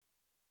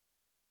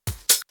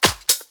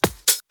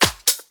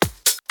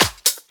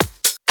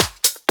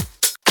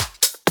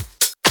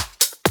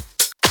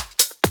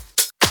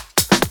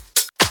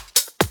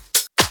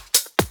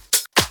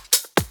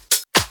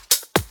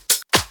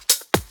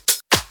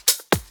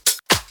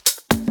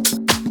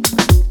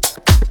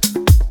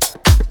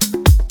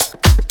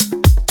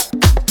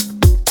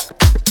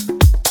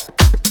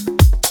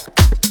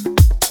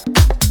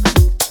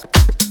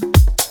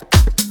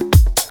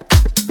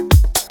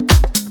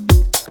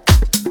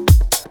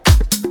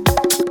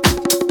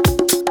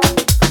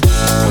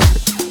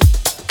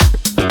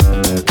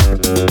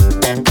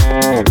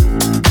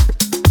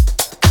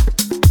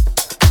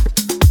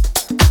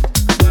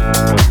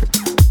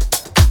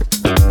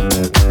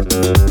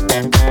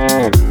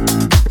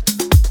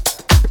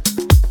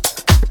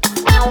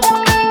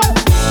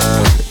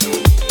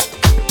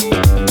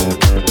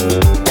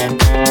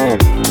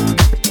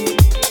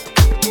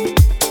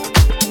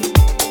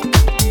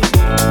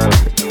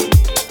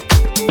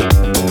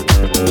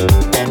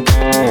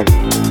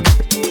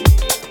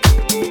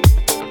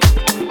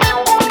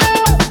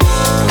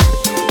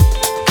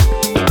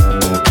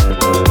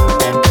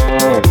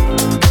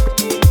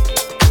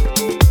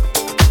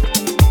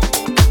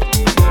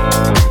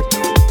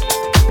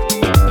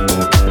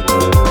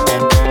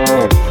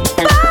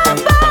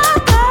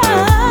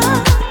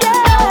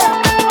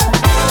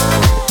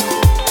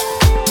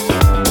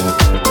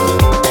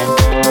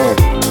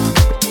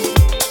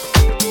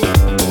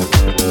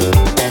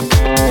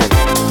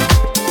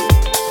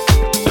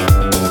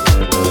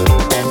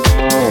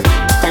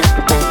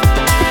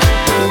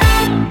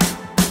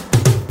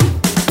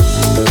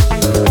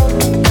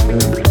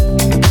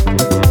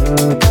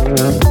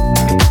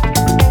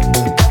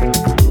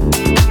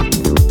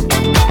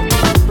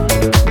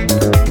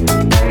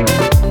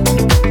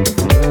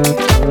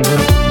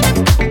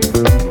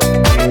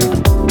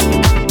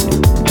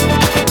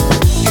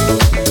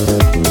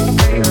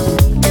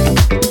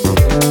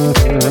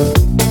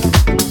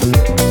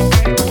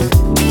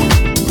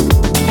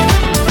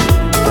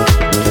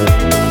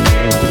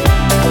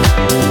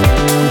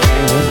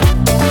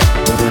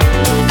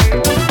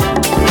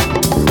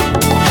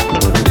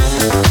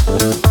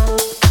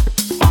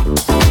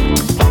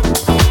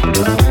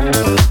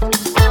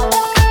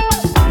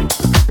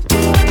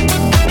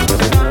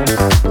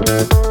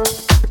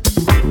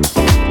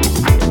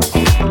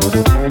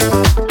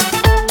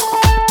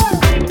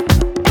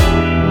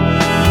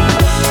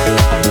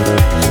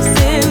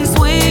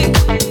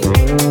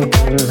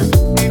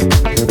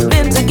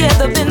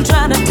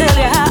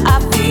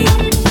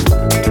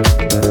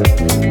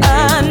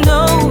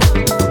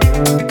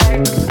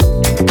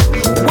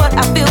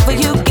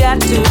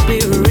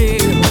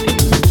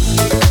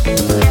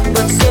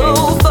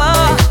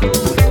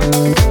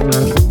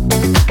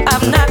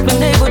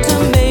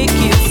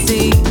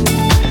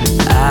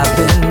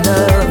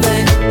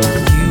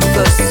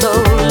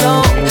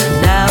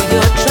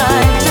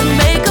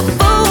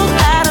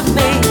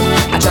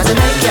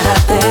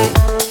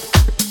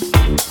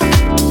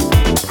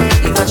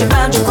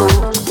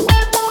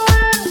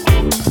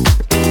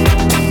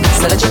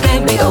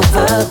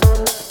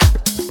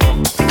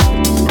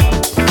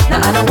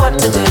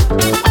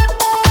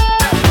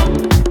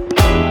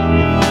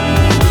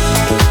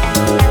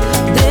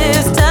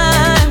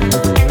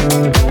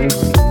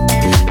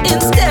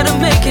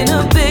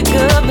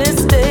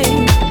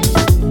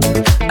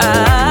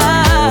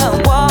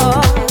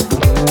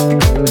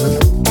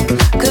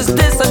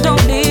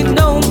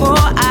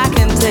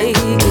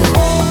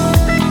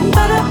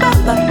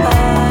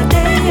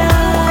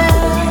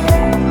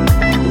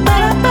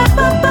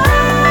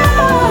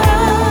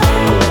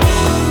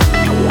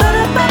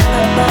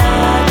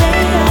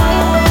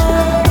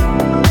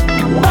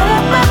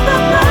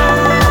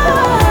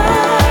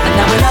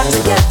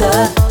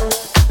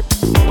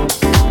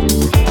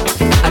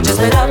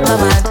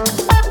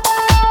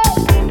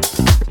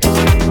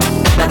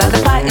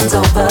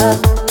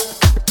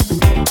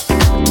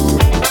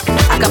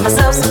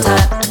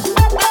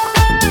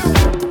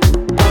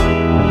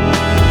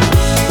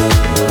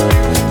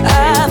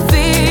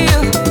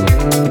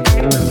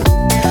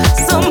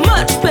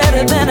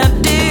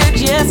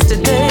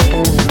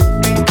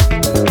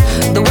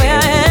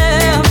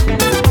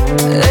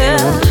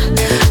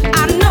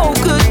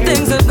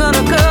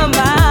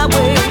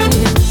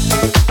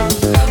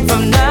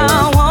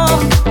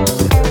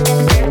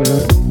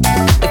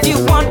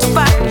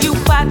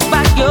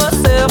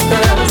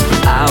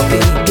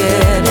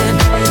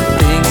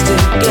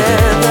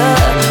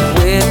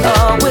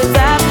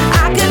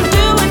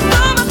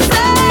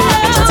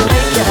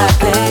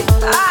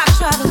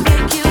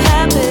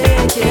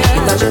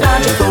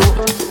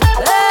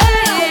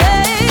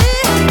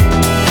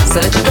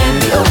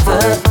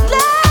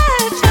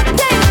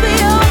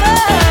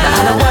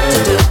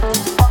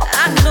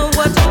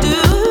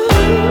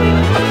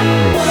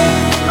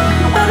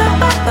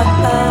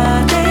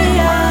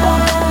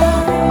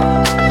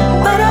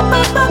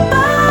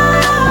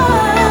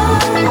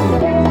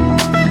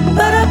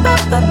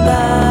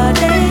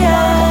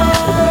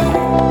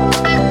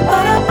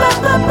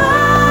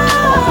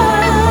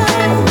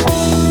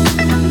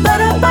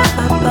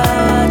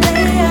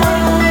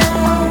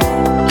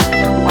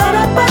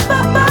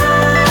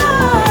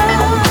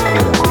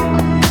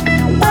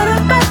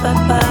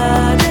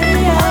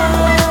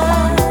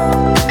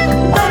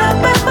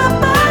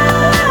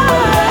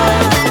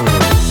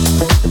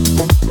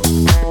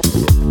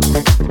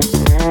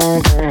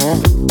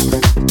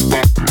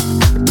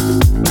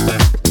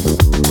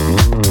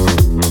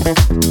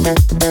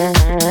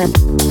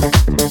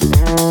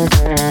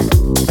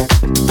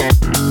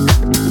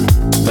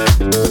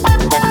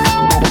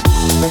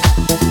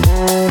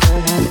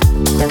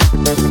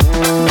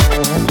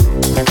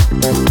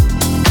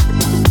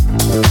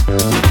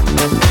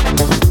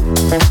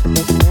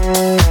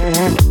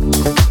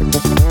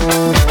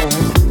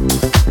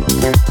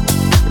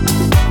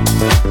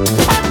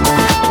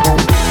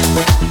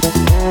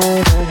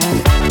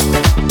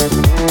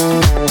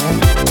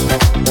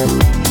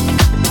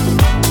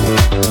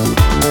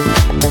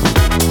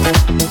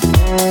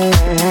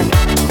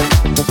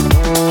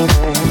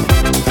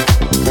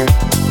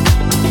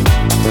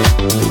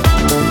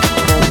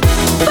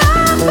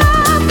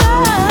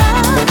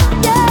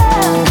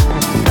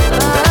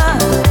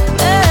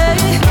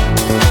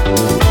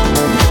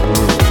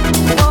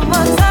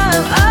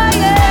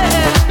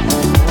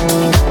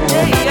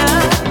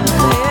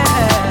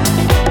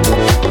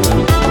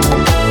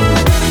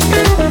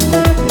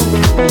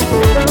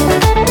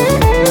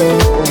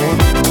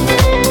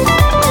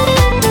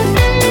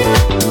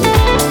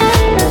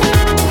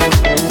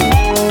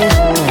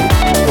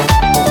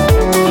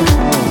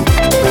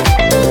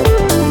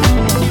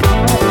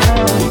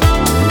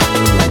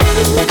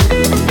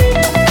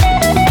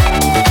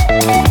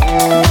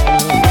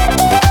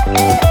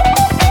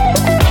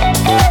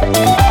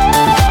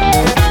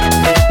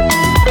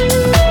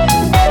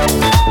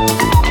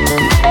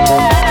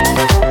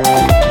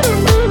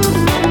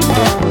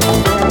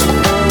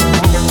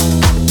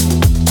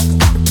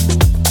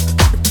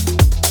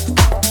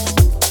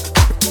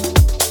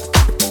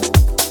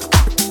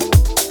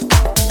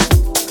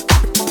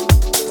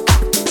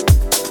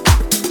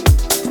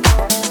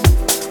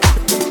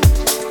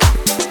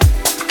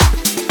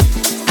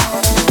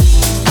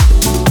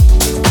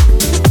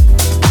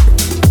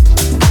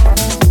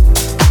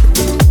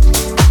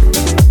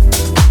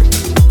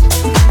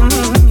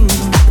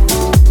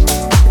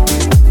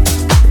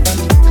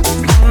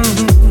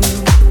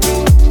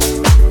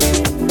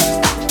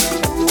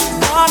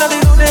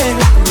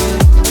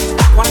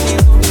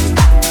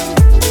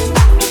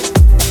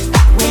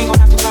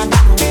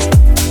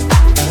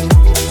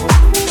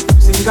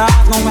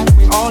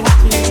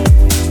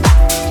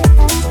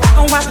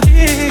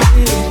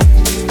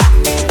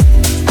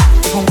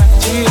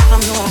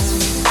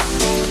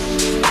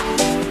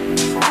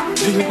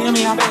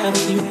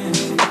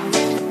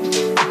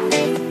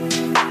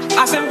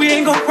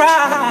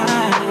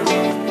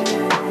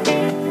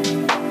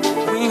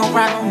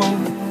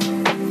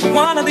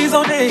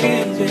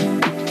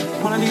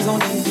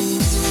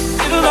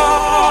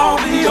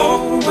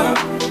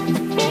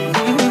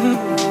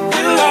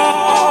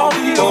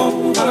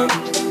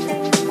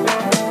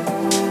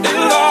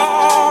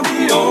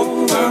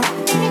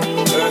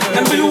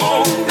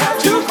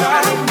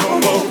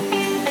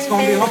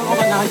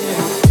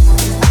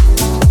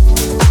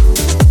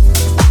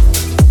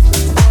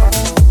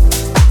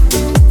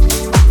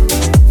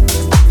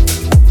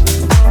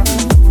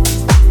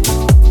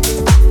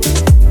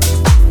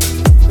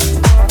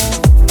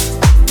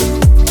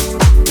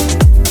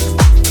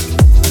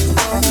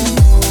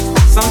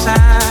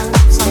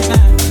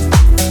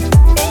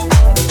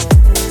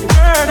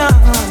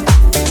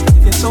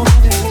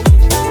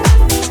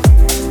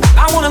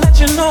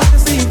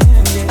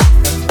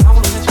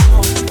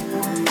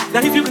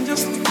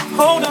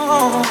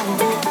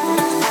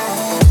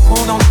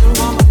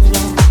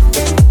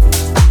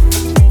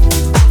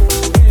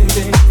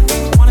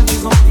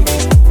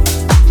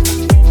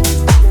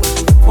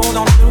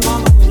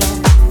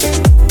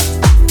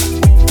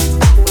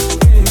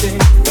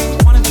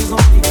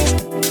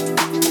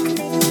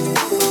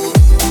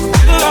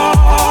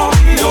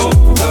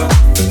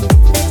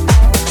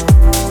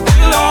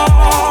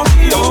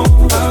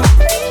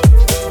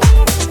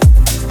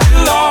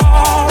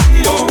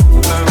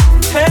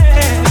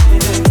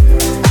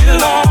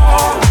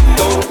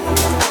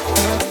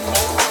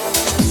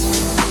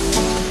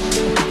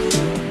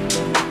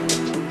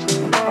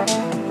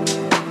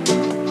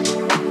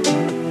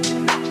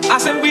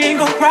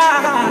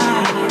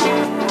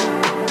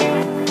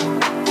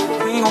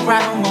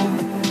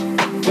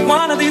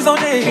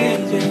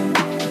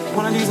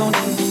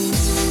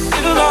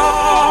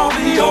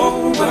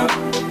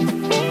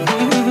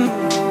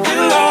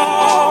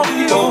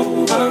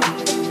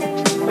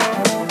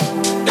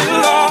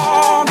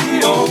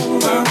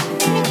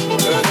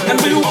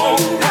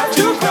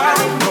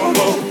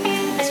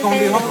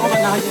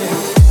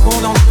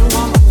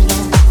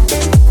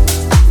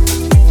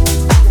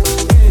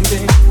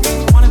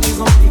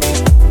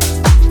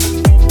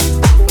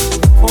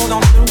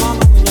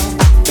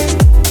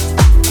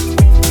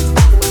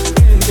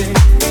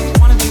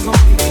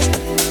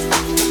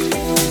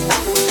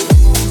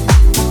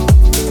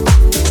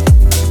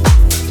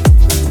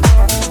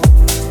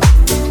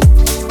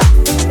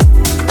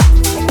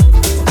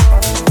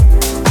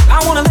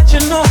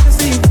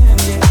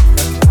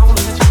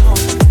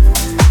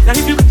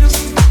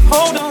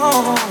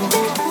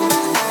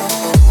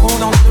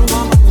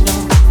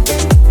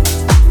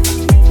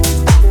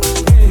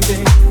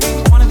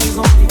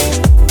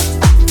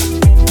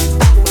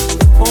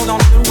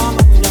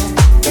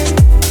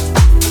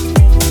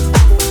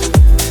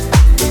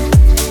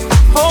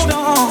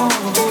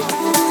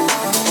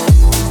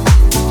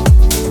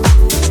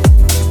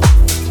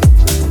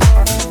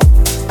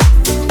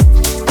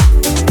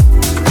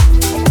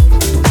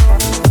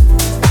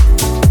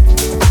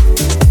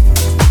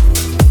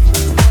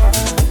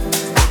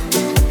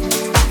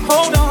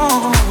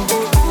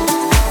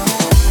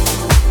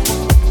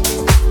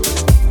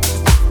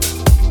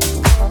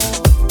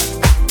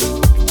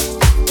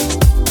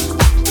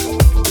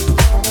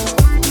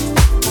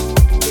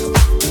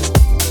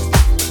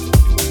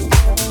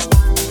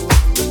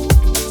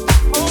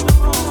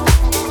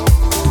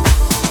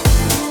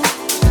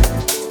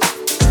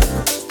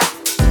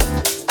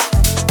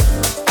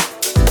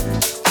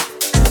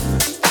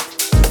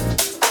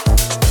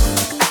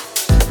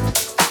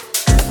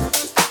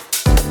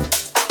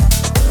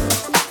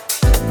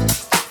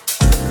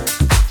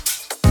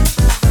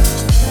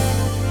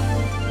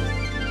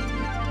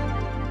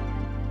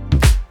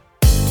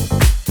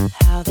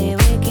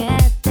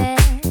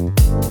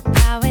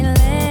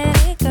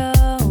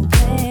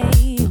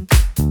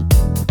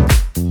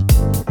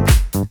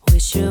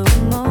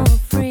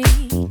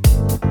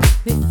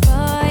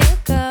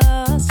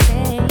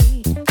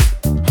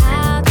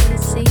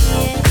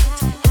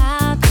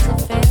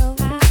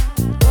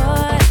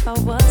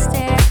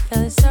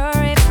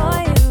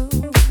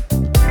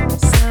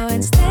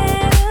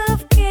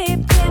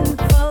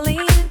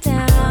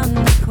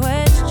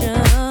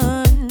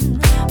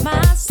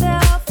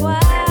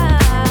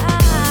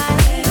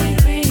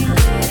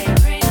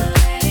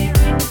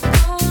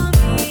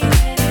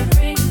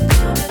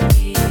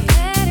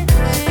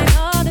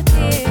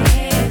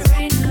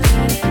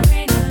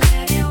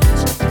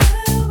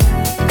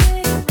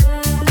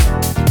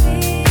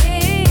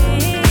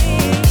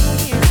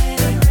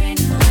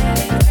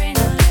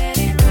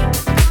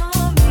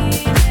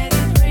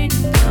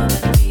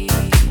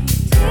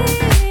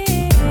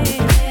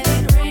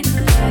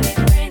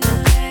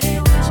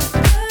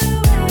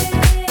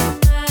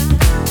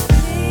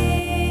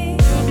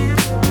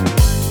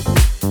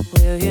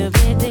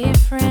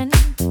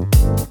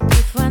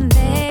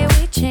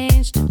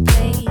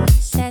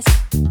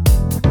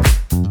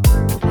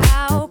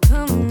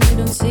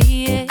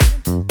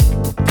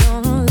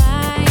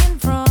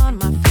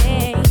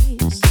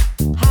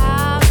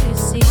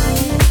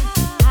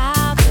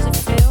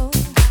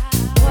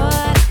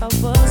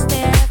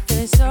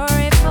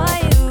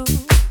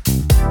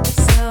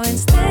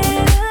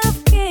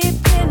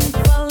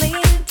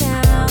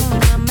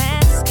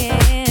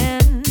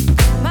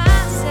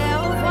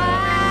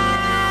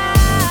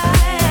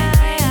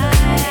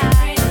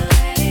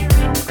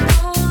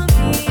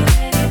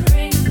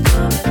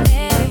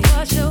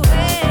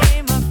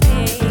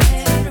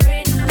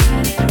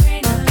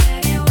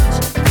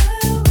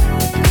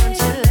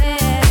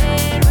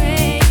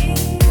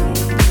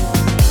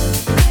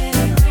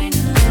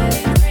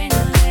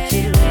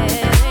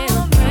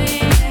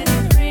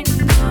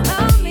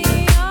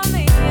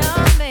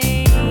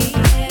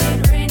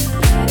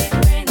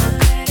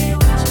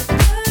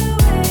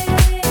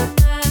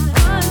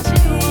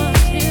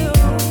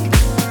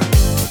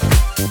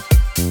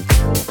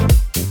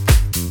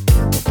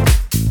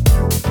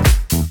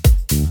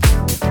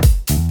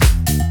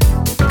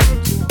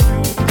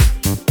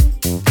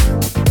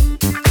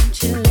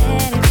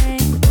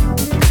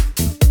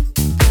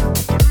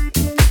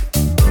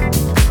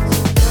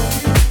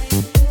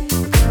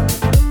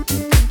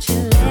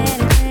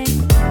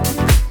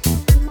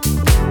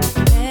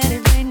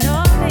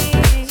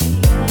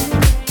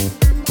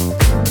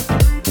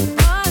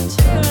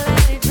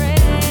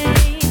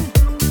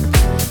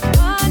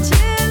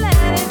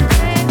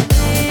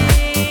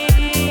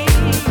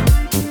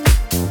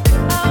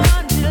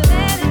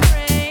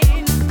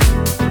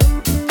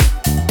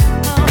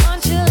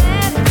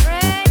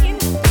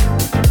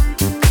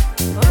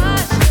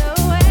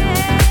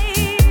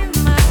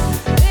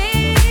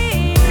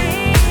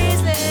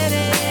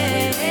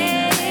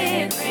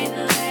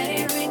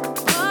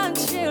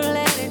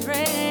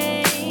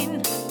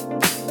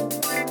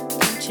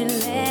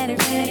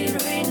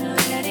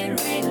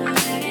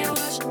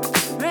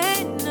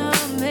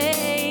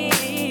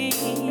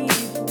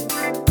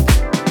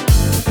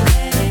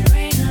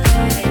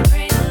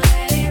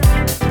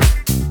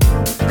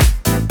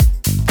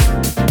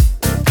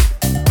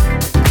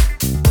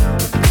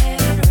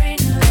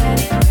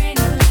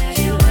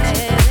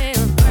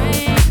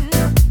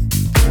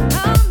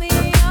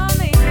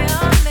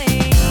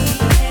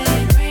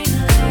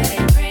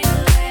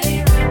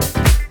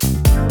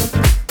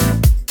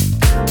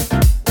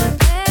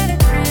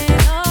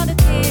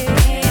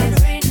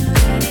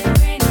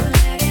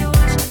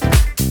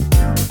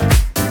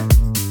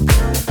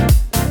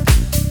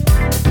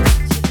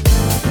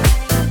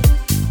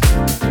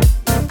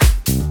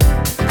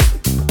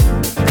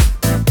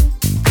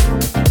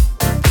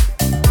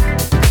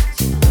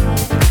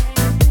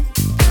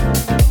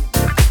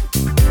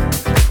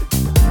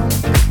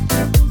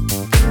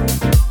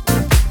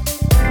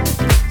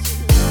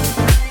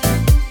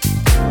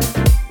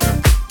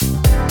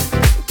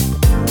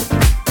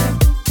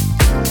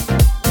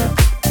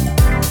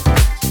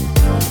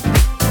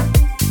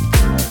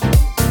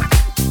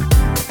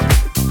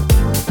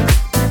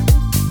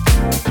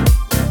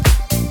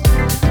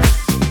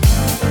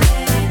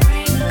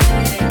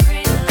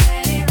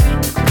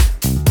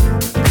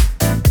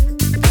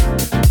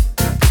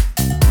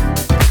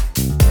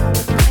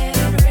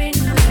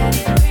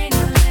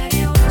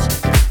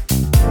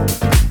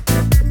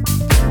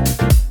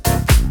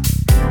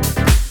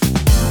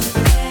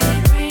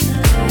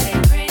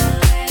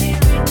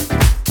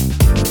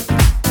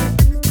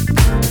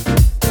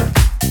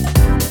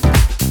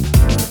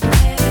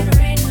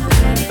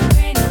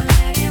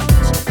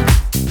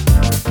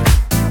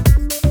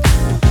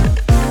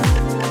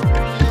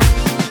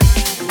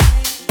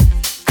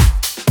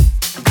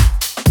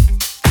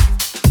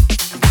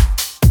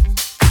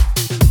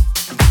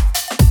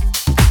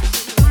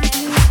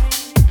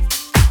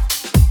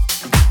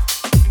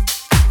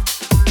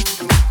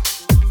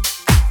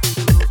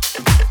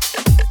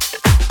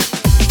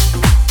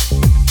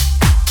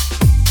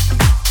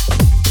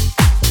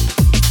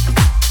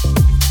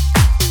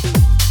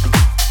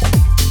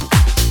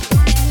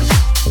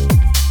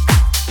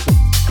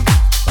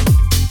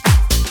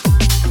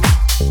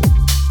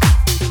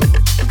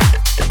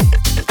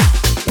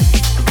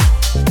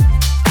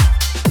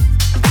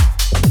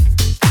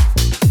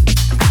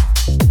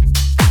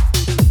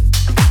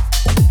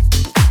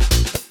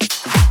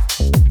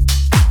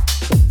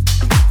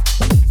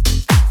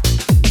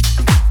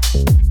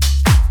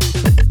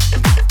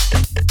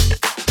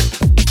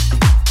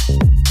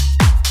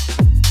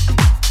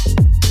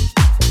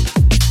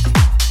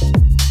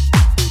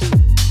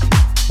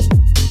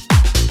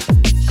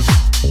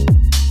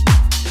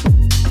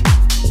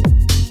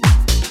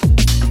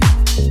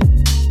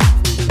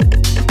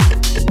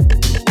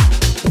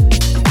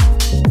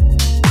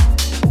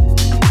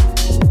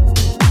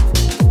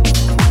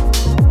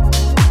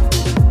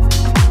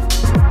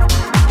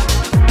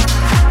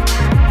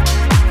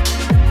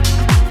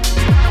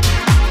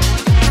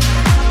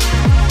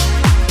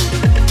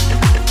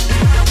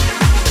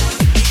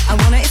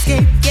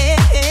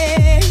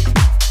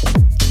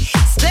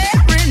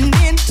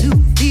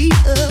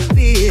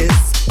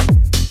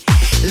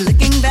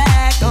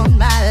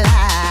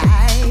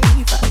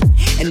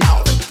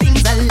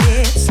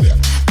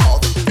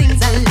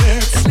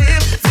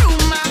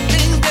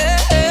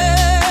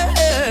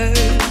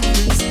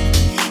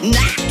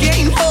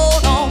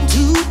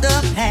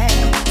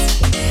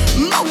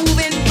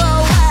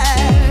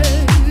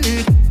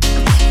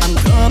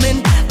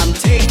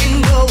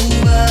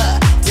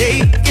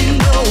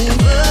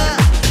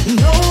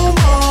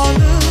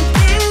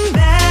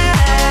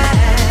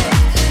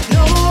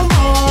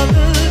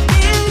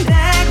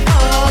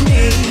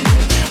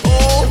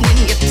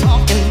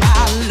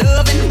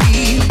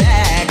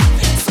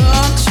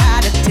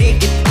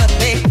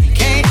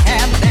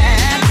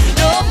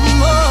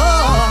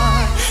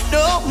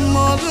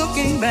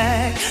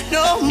back,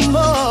 no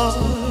more,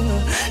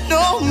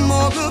 no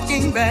more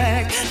looking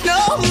back, no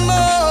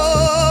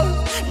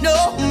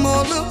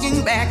more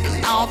looking back.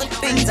 All the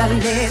things I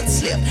let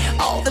slip,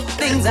 all the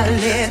things I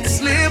let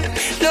slip,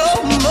 no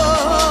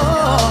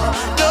more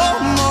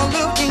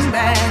looking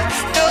back,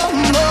 no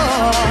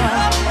more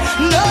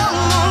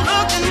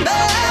looking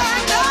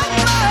back,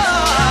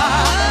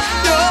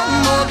 no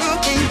more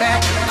looking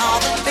back. All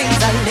the things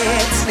I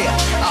let slip,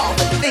 all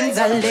the things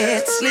I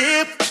let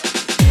slip.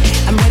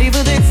 I'm ready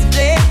for this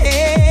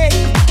day.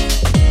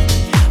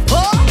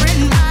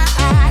 Pouring my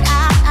heart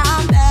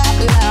out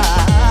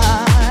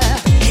love.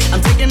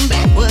 I'm taking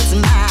back what's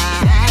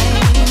mine.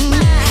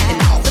 And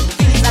all the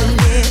things I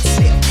let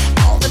slip,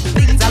 all the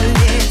things I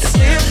let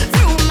slip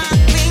through my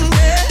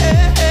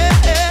fingers.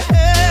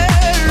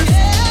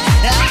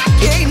 I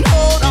can't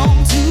hold on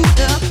to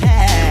the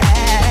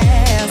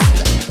past.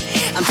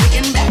 I'm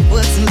taking back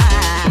what's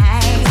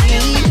mine.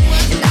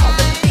 And all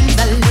the things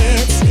I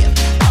let slip,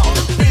 all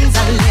the things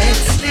I let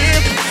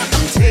slip.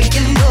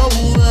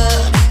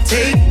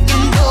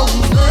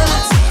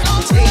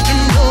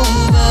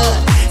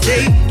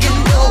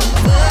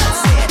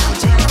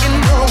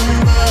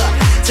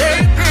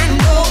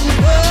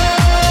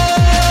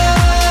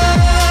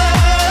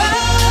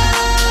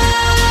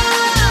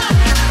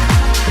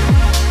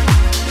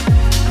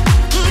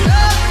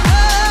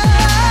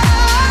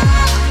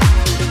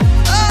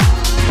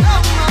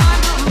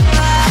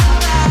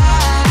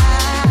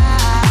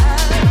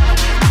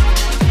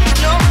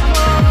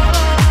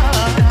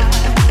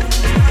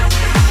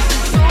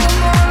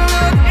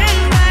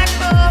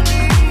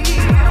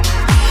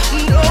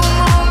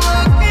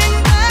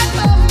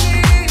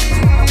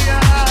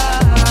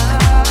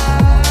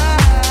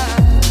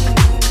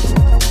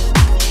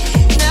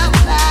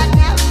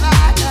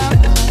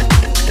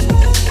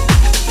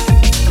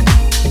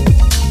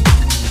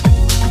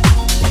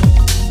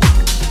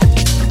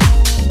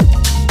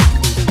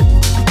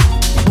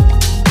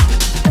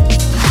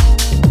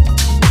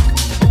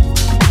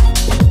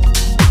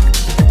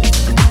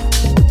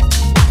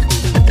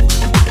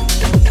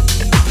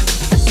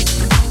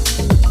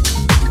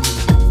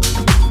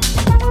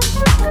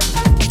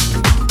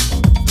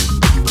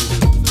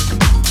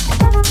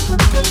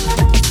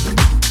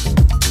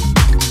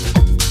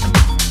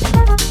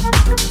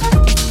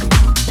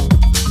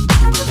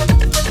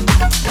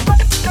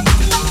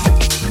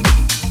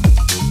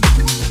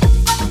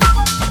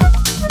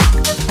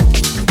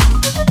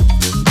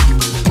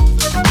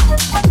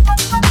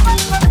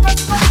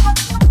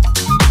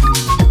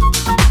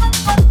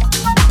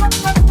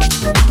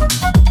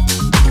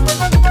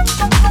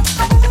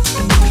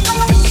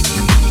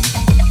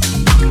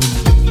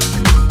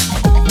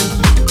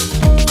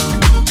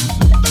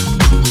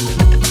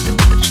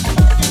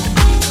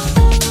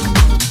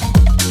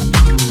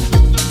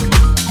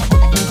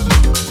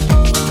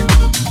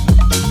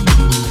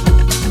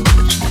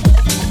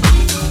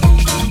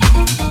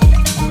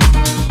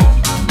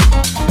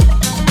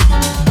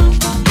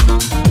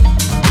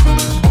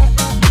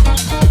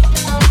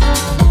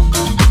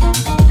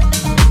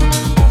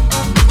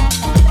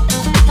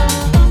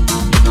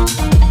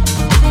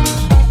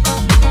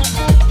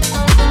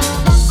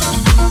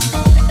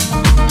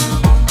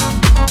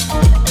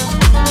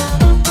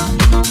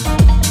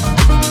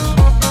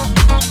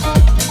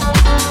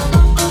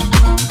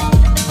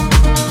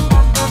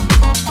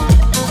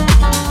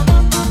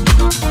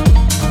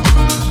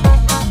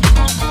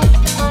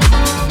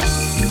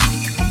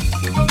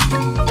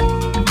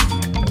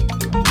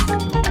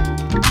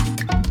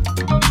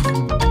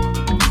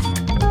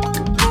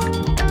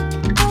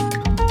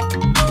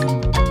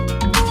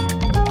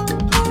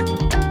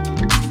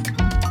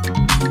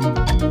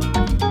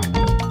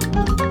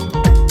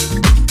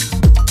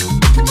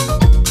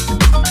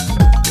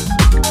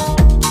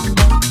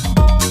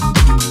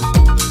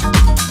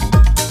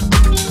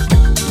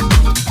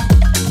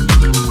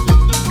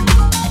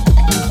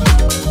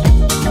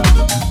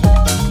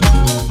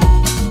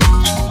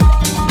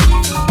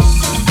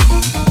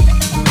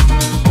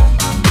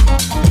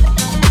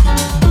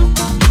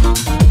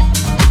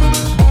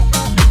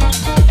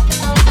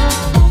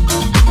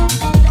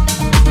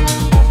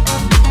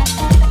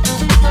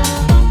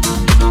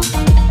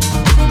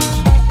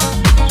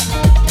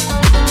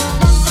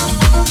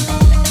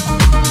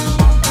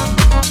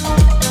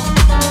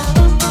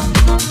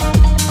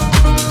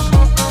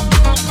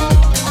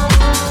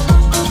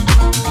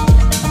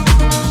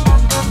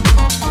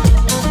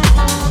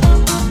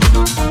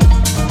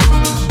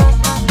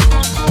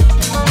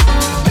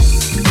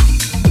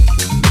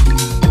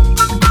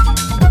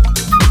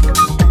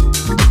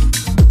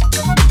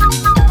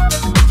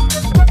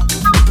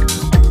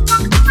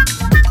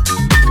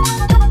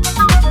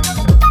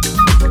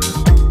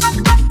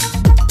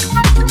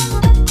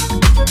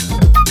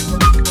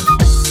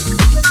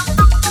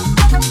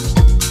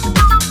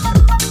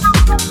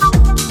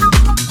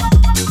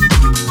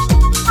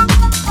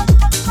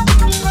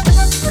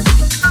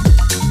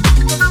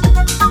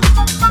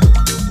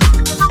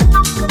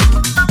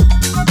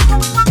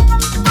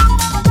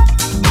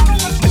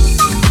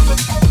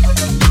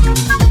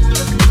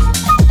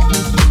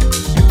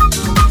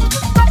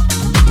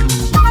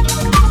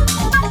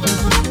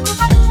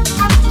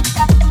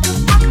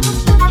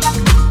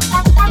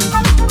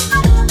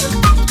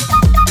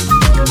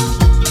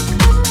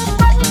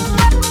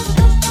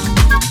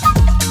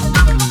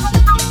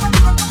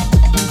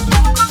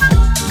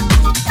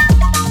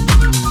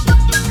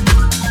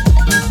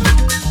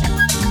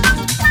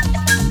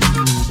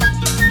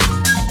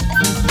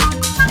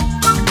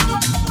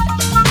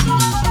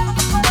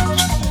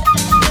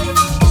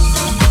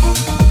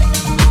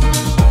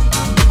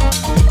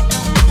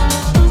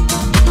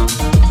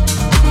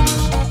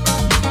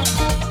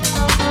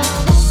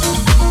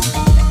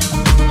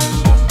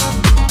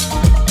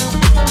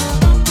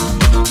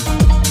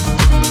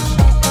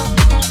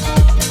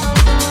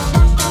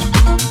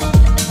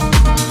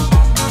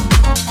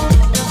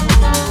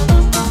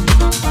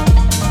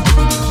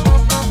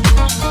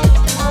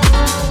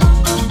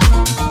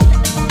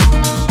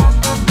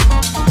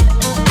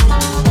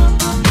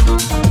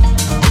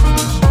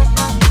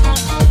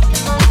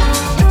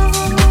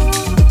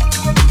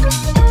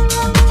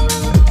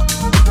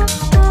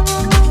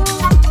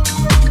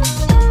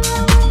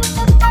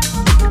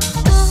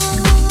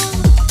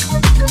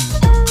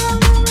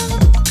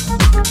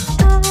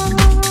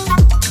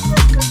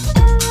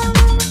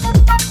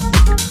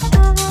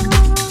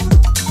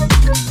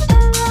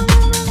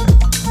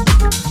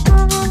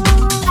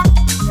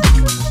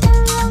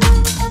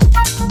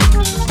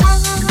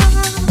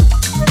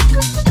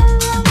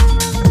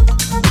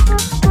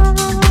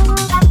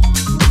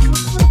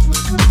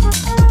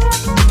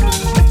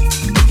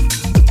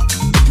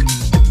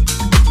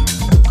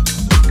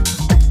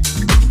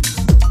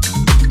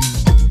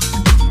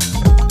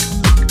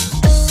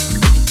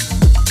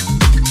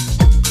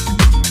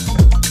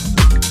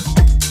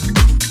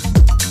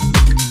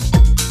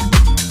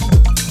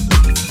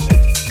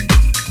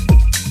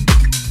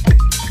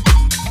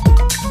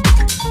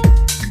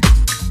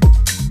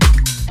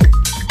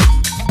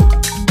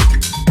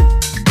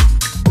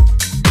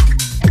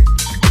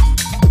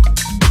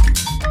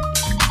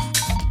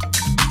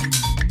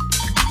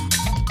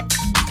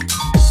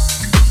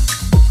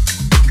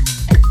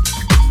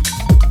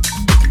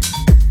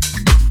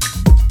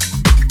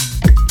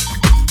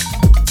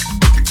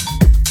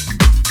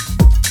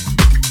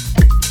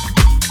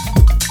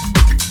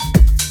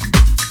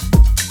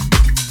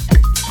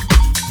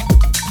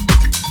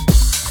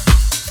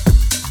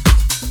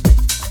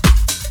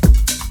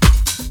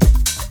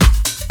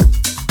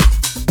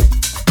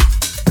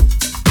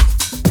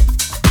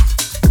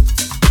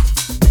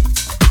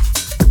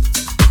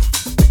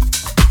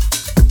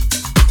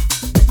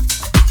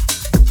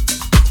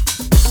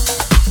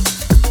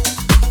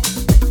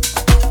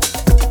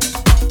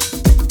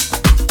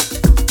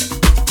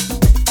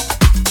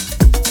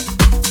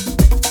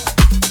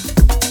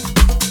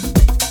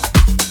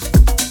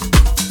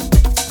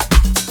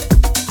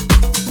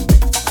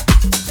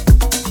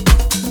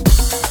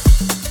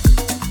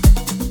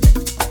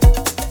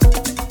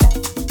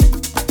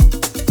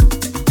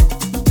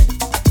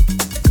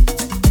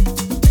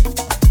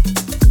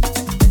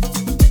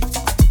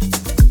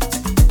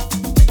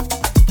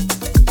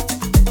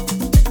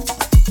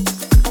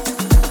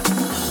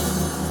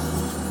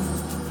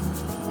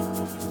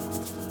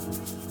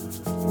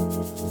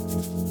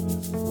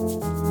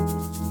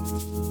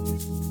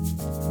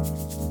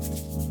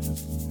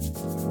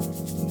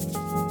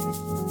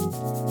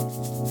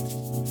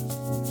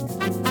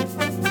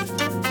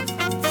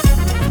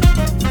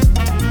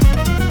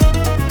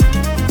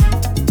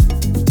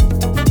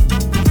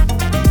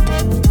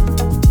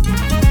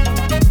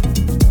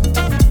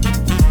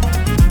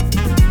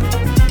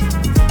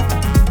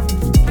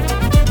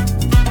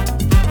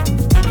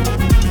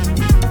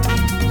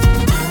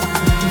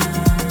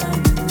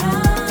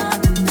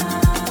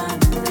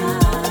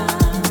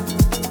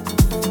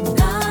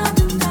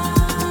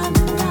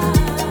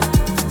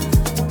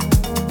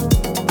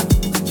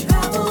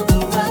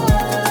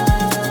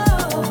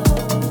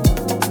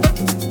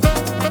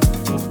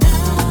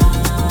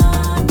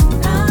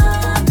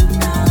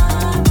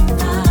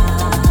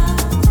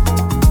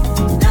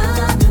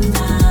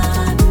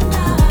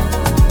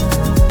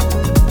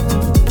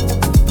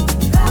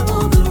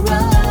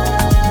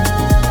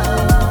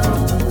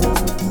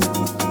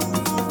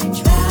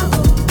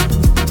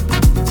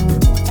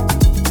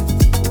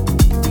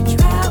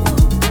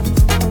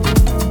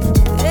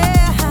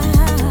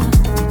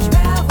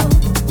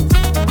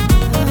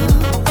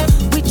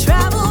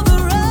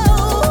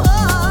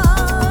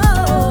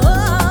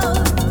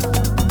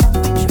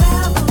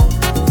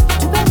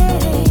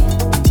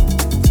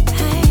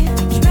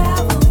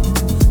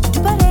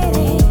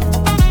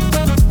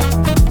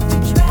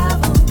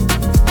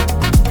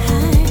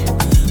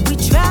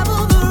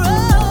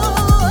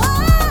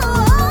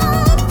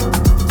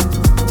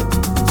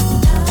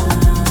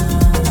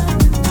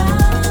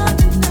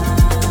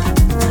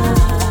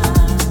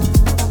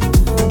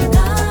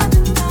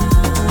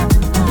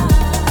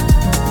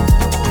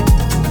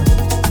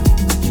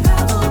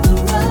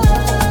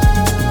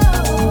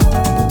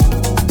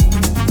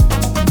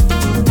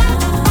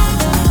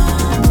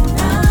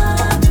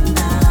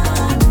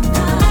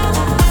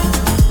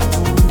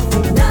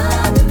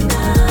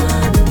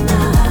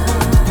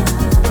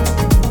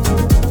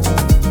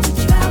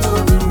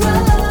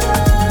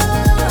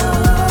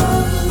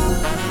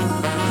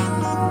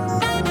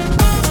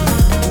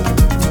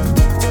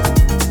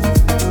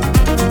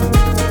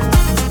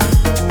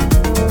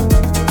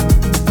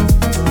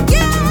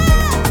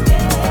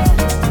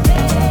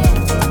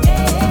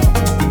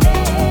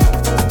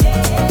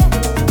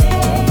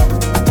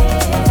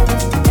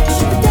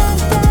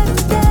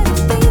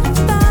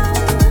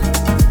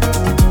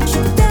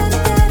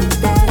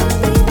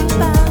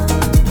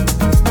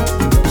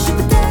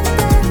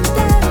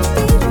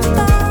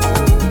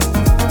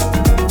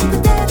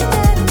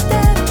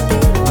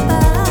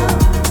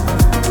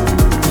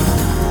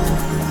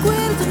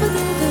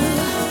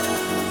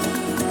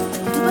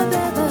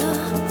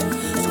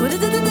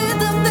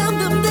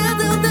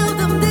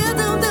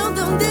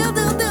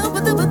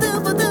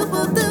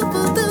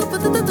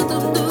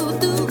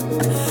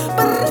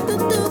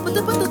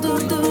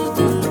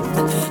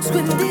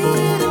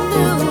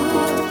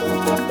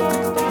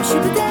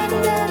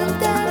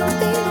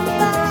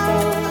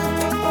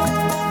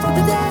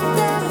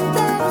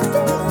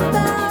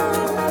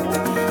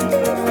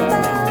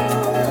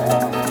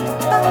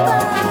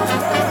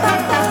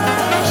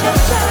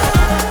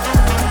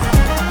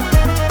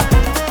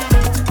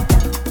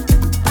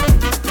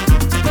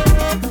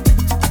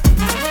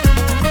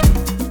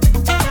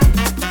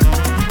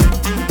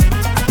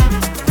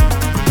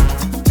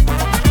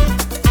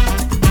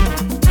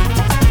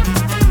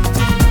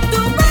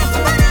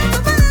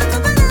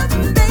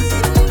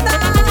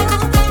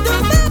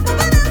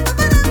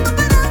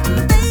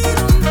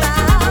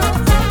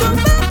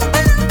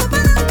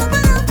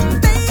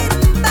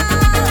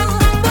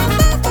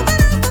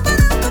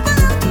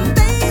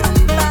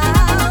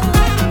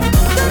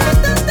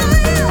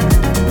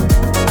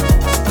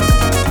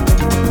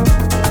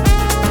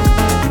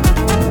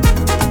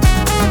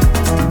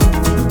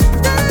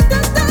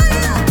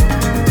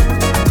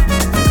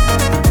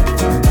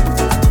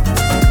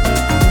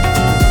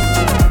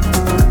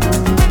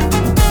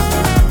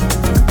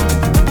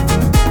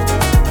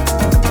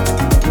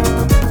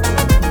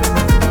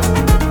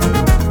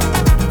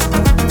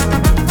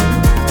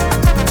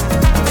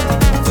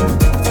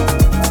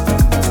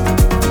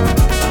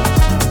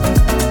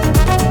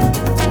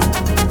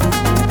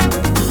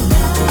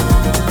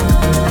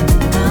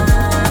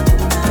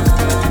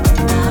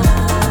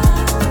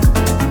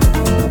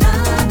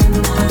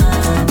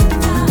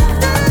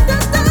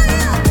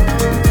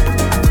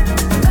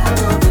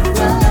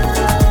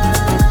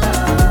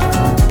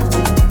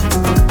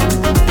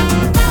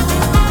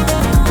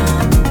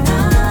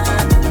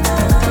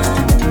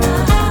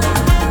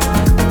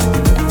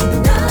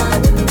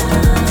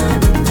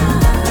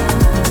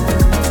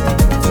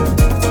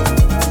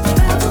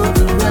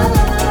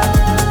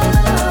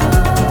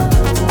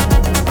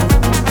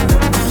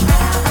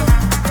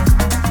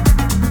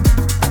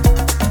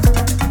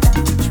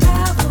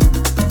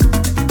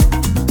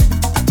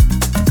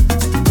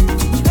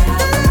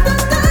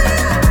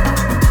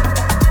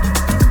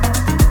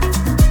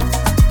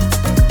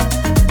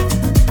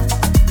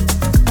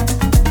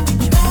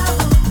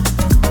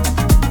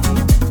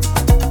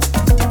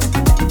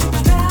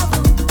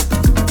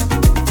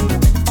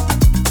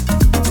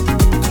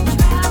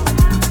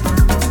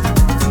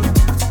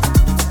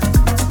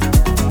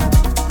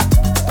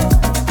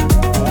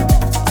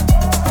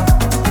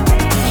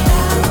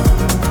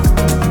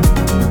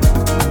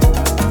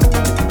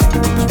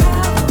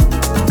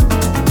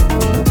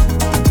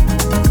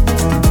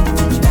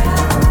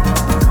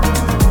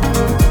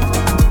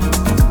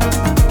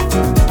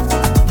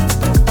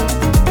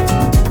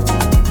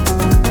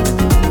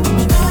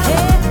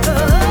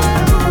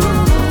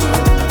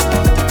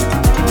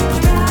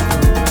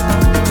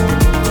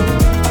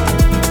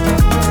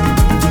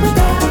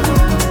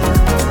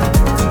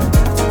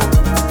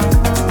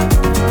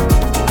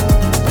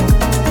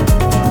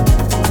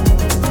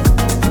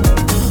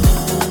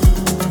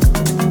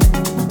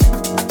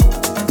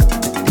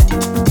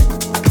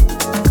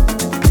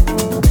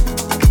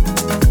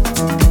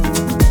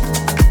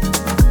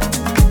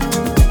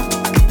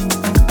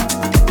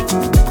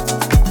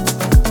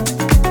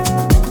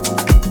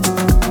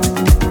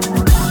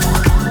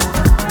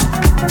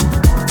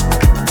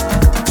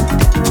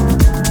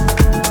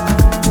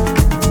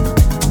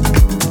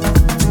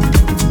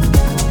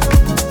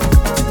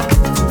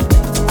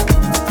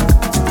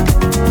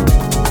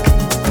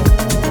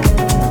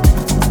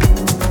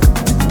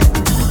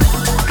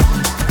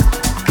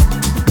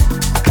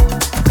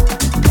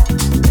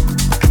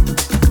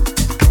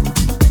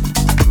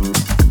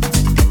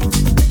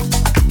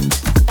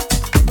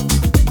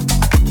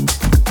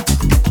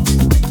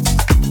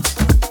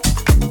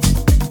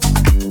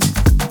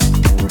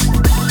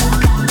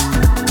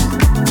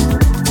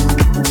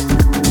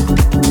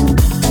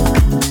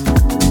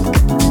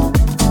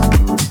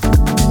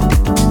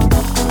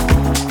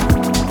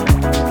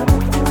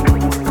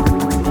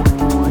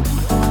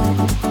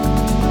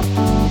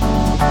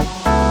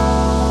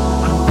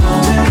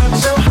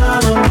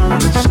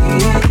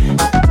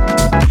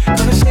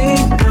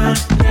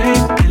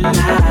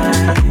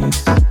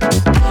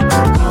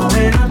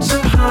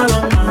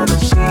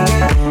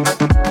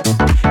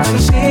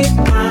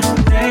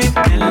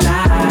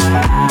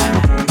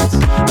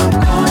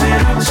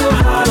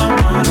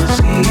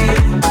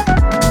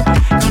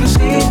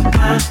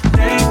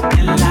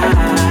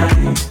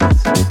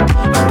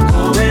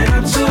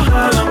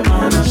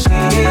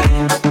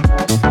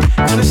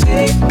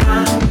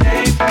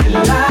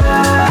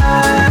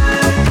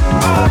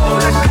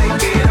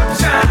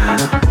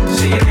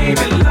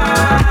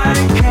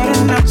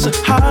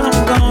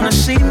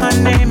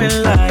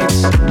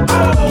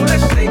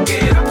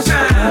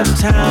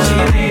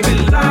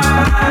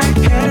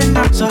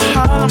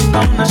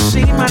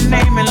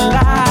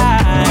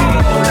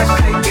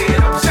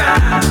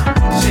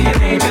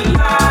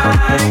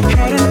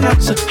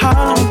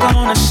 Harlem,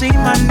 gonna see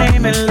my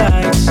name in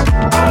lights.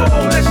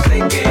 Oh, let's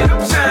take it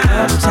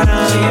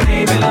uptown. See your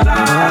name in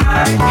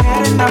lights.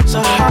 Heading out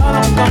to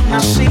Harlem,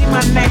 gonna see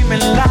my name in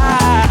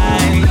lights.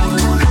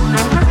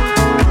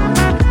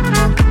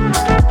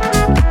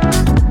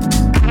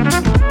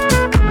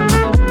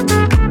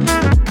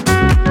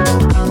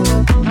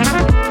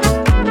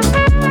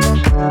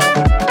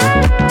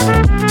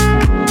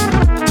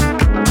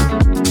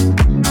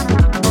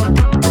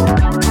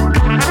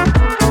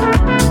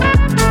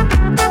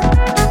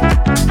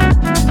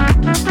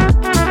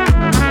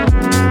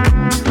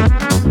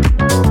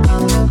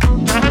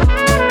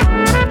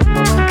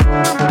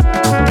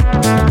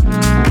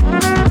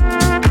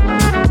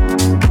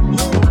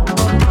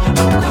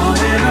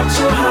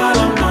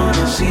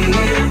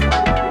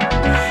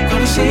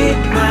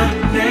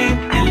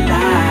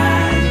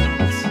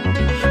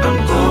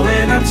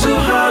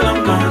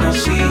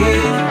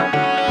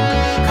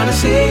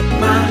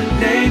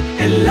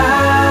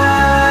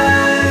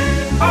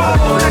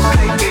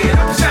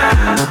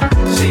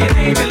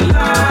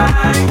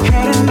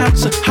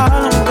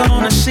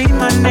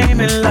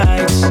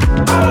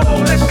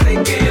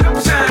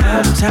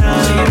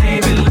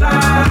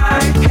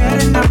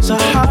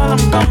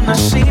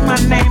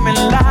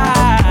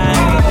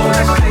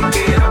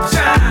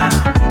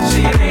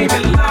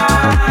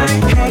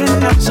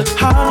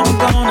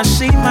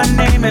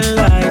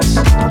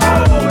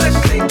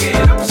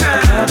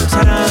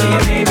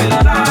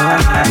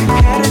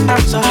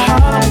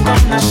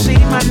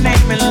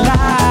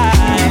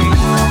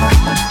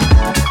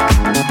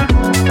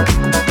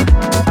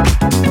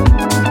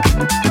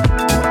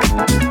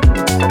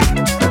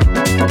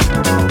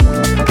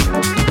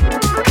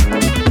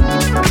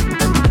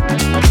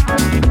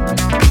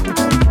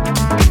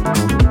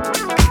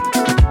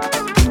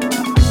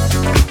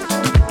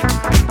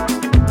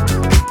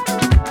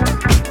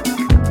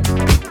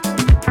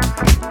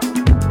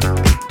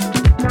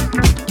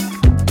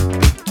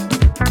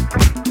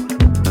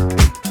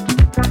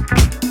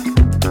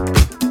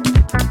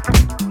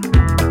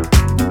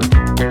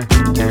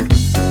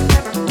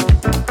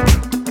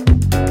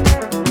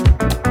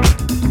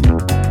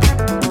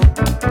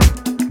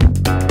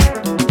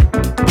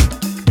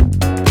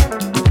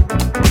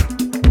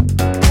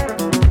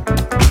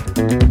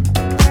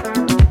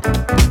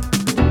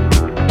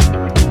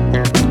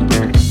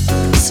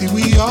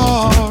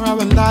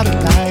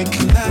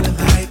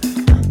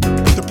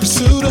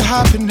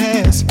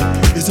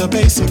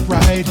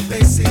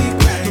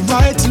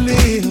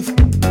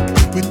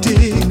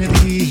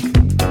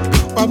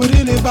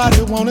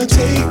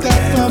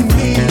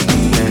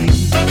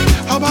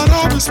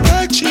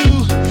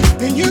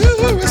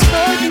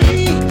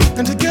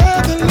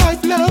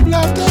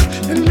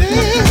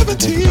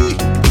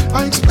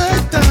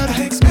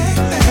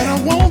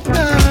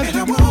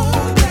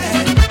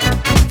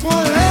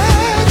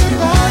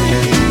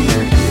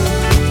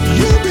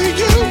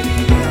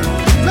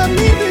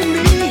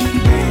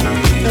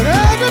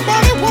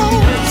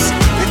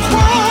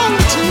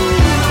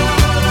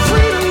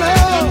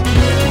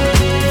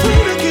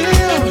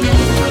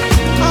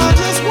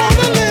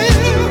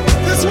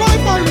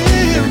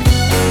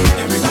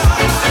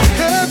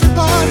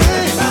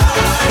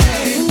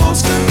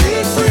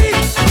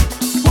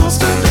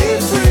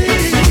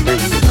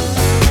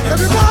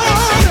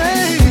 Everybody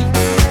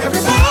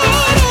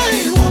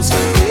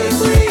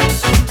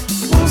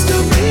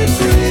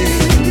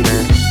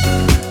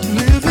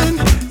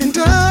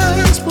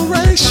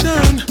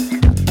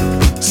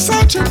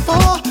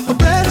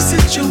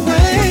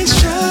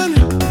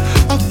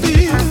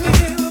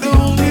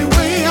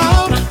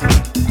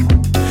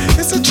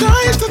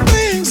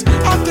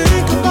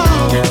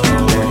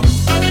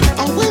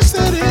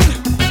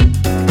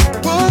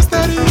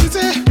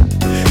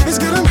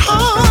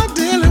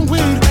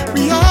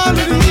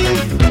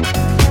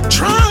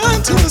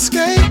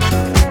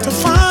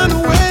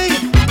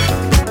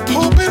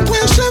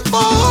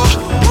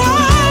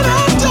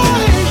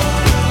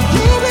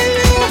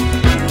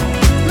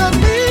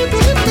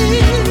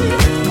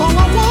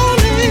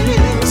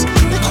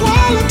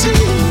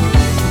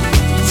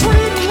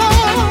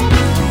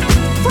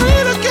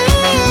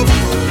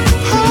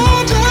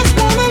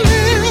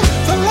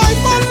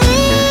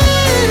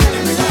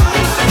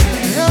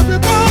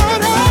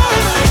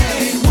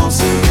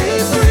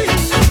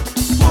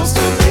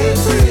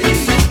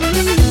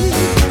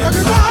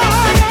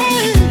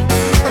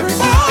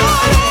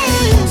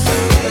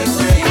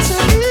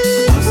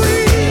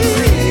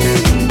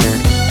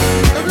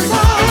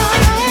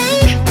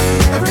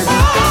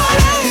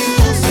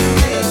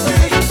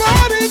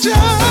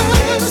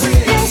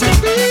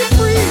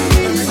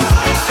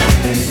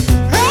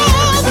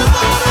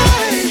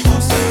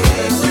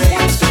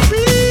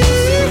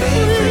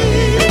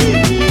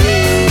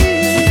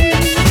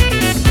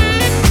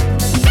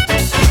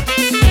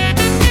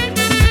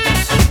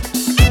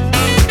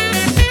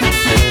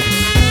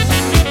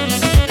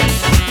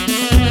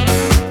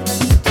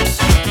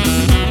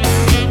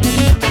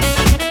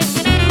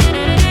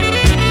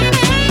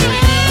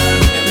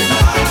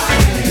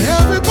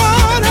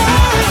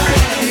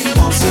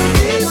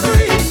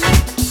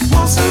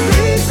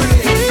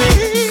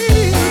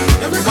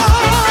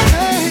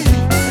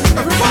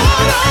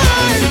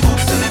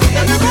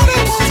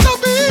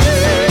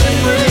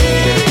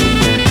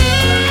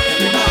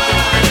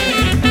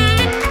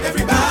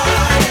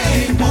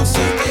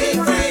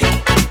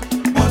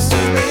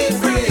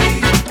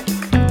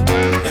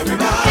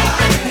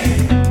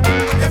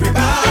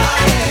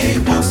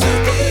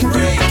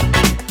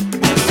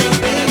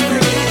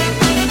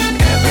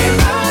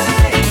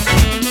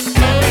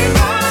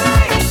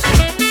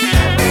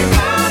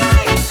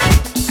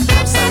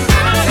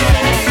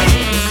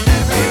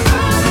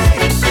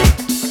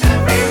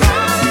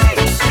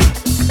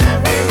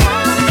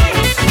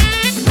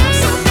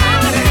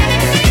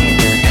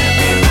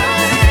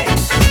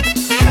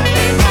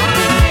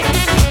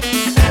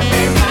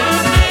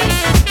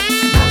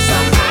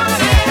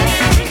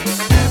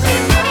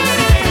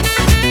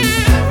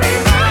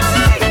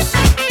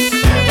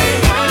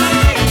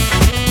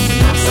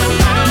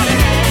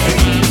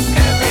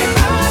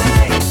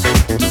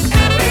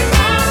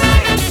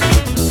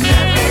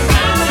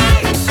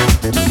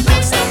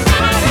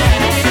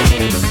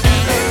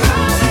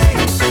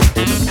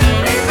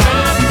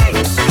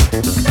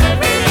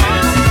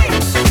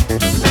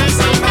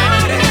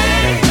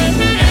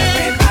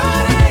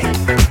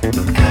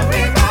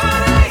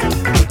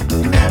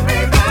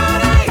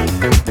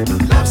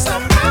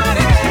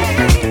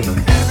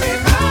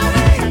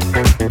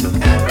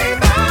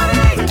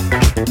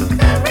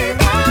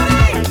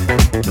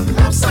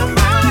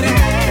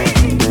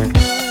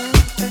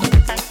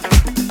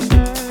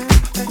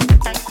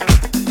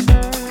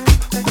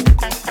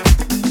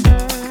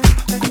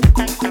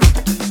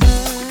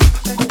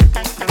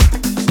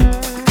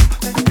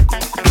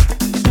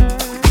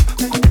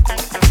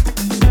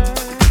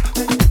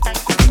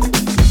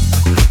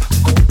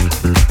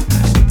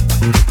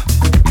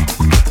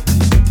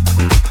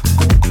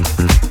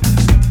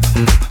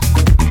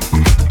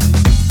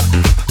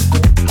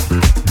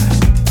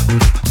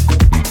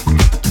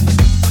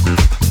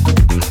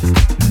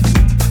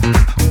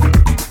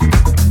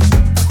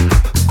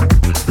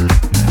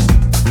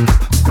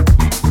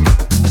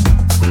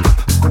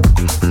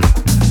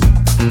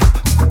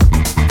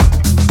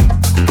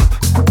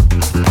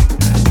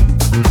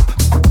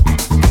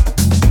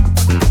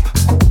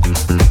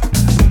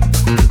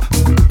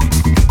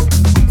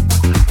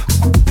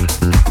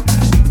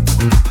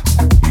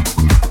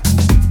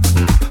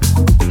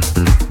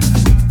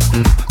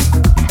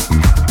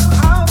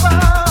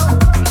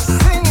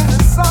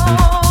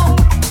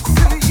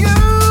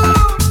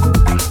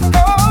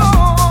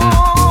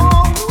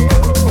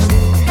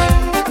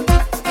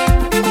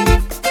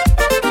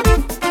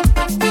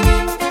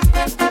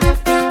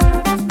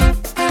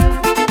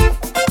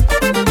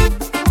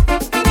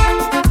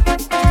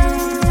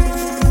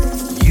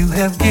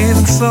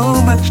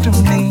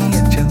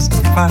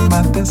find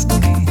my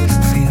destiny.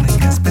 Feeling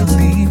yes,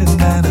 believing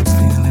that I'm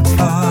feeling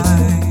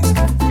fine.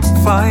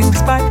 Fine,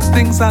 despite the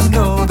things I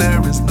know,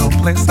 there is no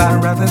place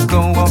I'd rather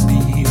go or be.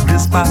 Here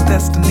is my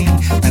destiny,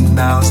 and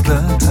now's the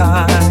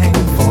time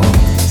for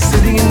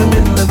sitting in the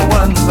middle of the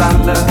ones I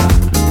love.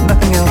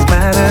 Nothing else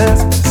matters.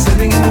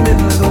 Sitting in the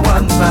middle of the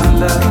ones I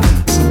love.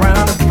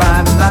 Surrounded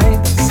by the light.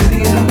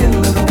 Sitting in the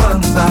middle of the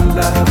ones I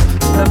love.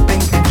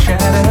 Nothing can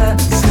shatter.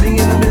 Sitting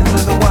in the middle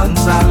of the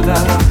ones I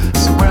love.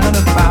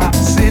 Surrounded by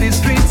city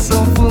streets so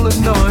full of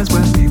noise,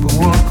 where people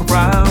walk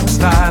around with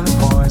styling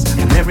boys.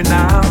 And every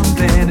now and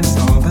then it's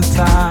all the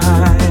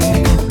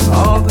time.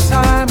 All the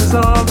time is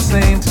all the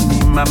same to me.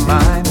 My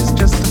mind is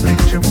just a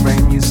picture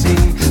frame, you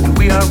see. And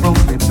we are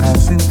only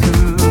passing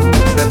through.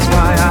 That's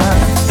why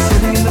I'm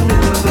sitting in the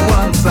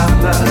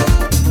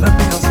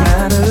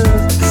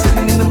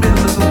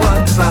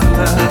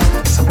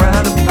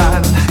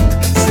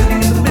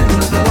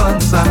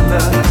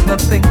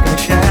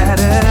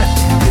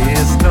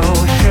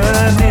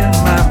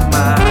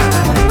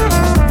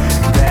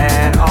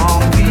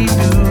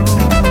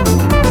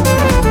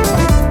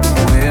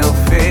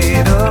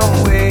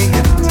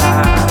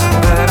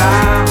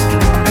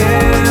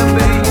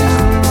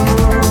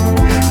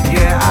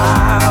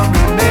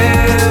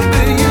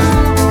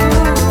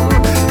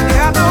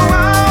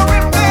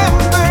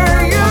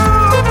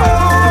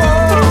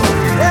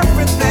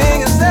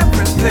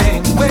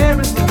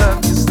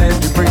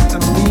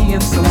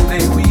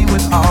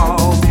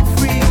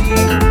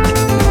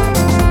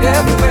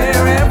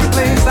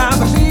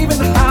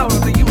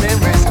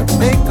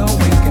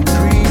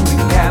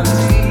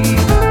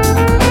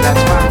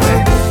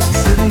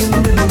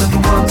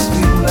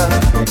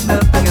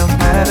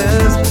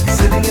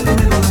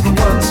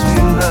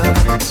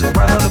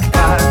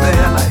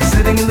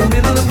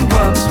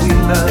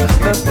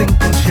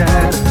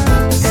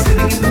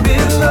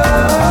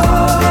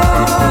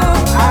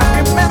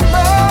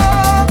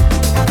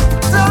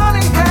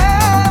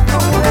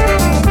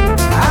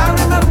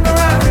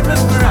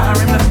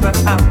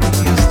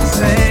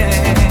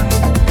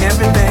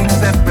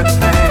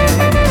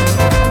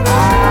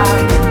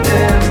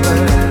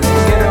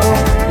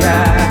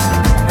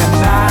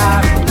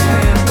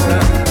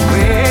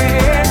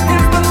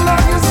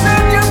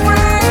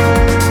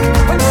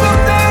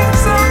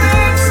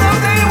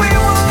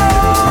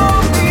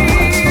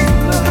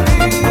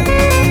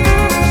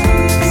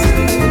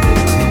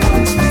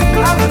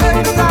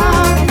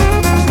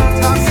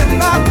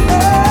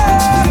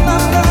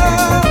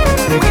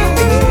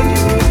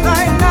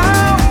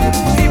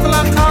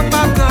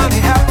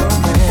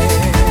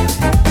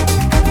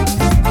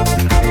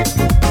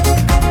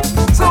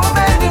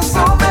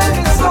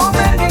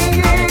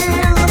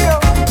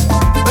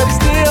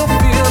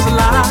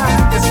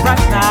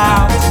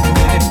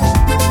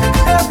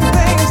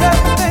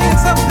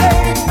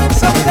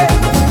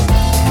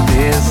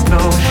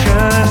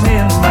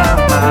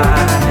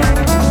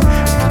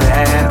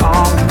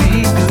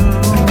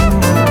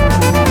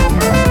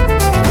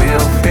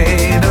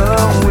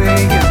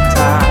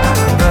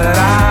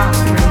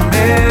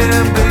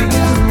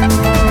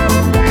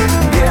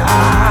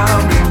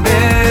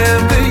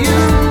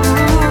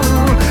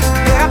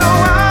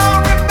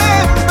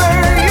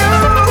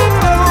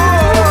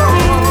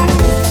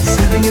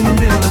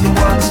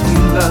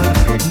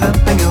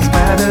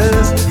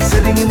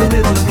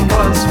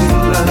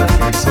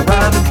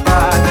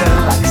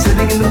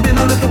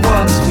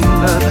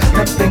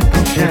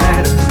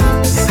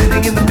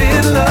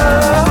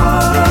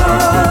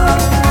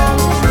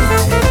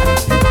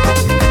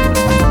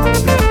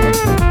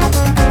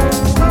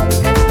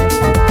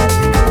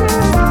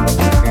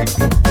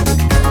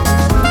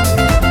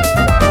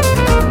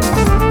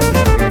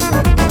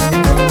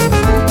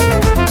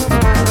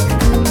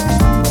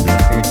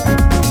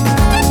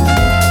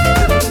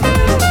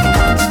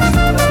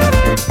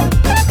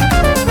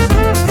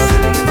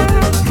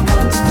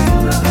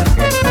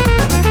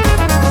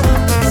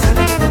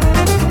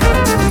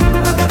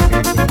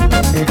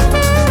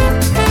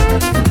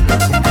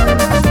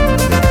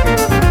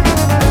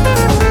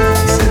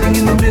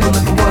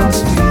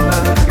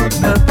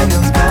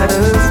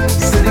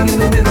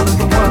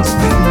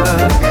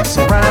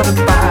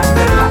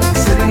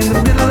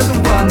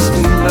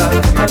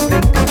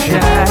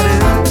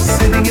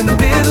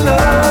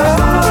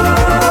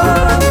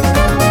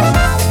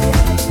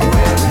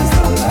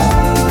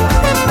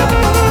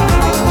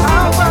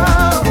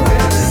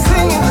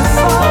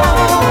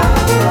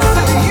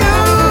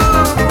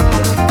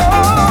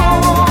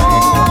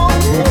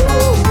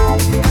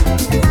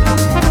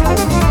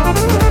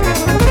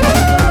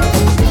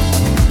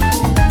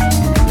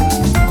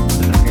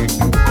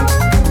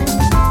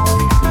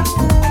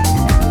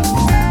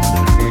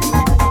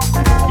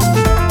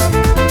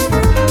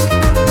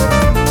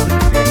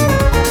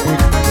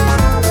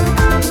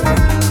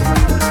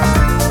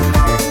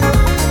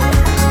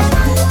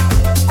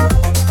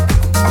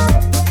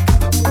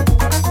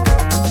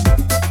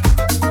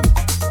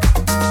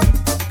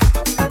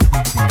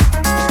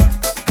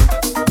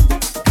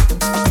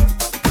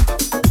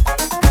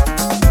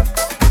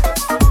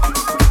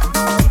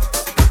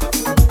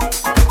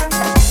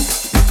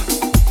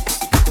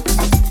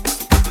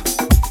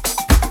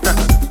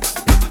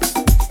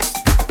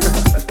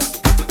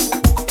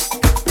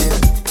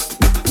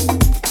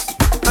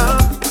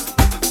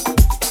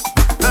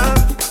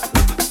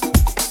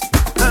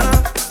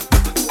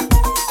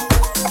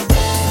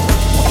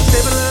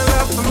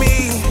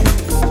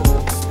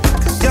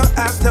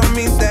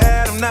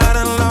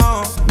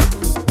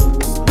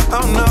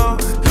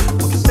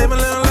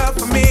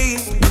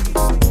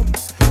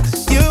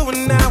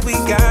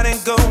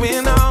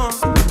going on.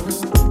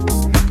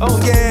 Oh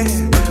yeah,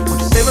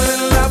 won't you save a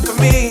little love for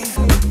me?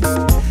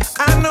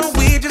 I know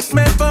we just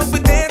met, but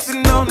we're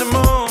dancing on the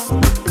moon.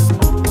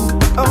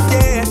 Oh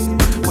yeah,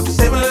 won't you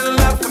save a little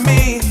love for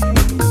me?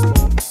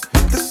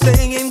 'Cause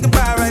saying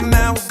goodbye right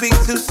now would be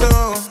too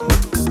soon.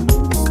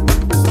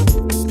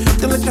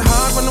 Don't let your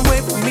heart run away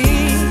from me.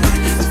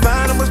 Let's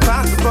find out what's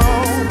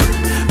possible.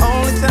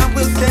 Only time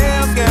will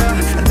tell, girl.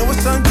 I know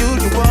it's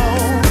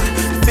unusual.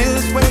 Feel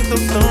this way so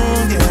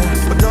soon, yeah.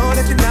 But know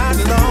that you're not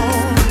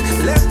alone.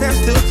 Let's dance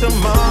till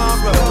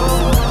tomorrow.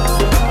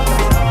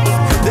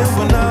 Then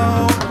we'll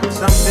know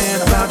something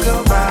about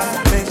your vibe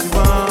makes you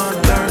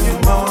wanna learn you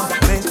more.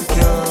 Makes me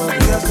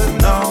curious to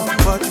know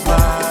what you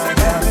might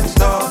have in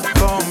store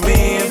for me.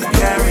 If we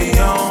carry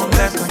on,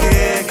 let's not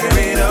get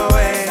carried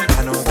away.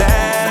 I know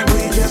that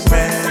we just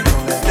met,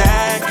 don't let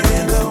that get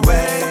in the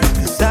way.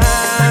 'Cause I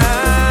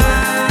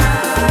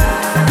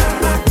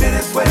might feel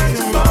this way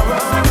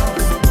tomorrow.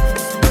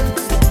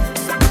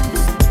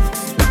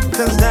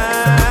 'Cause I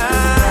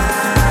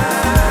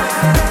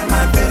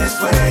might feel this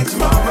way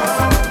tomorrow.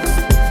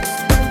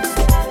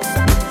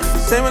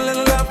 Save a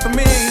little love for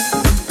me.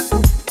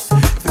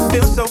 If it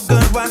feels so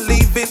good, why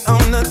leave it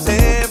on the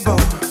table?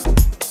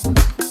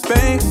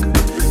 Babe,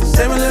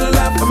 save a little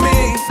love for me.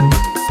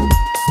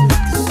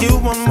 'Cause you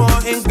want more,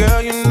 and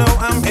girl, you know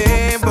I'm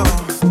able.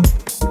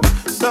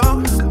 So,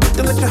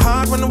 don't let your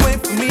heart run away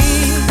from me.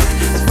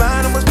 Let's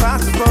find out what's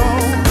possible.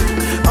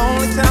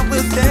 Only time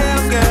will tell,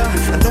 girl.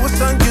 I know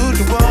it's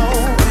unusual.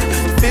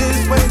 Feel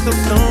this way so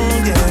soon,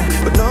 yeah.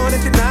 But know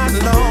that you're not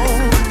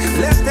alone.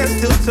 Let's dance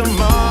till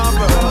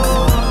tomorrow.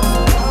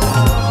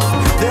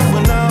 Then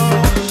we'll know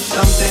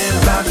something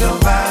about your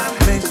vibe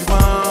makes you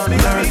wanna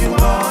learn you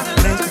more.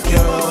 Makes me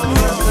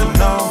curious to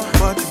know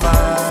what you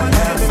might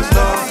have in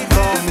store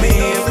for me.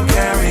 If we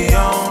carry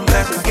on,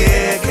 let's not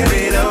get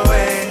carried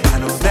away. I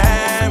know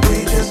that we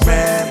just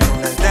met, don't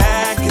let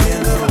that get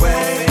in the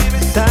way.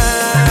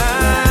 Time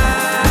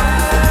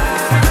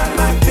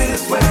might feel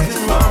this way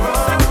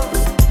tomorrow.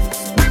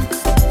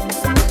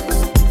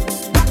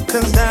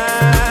 'Cause I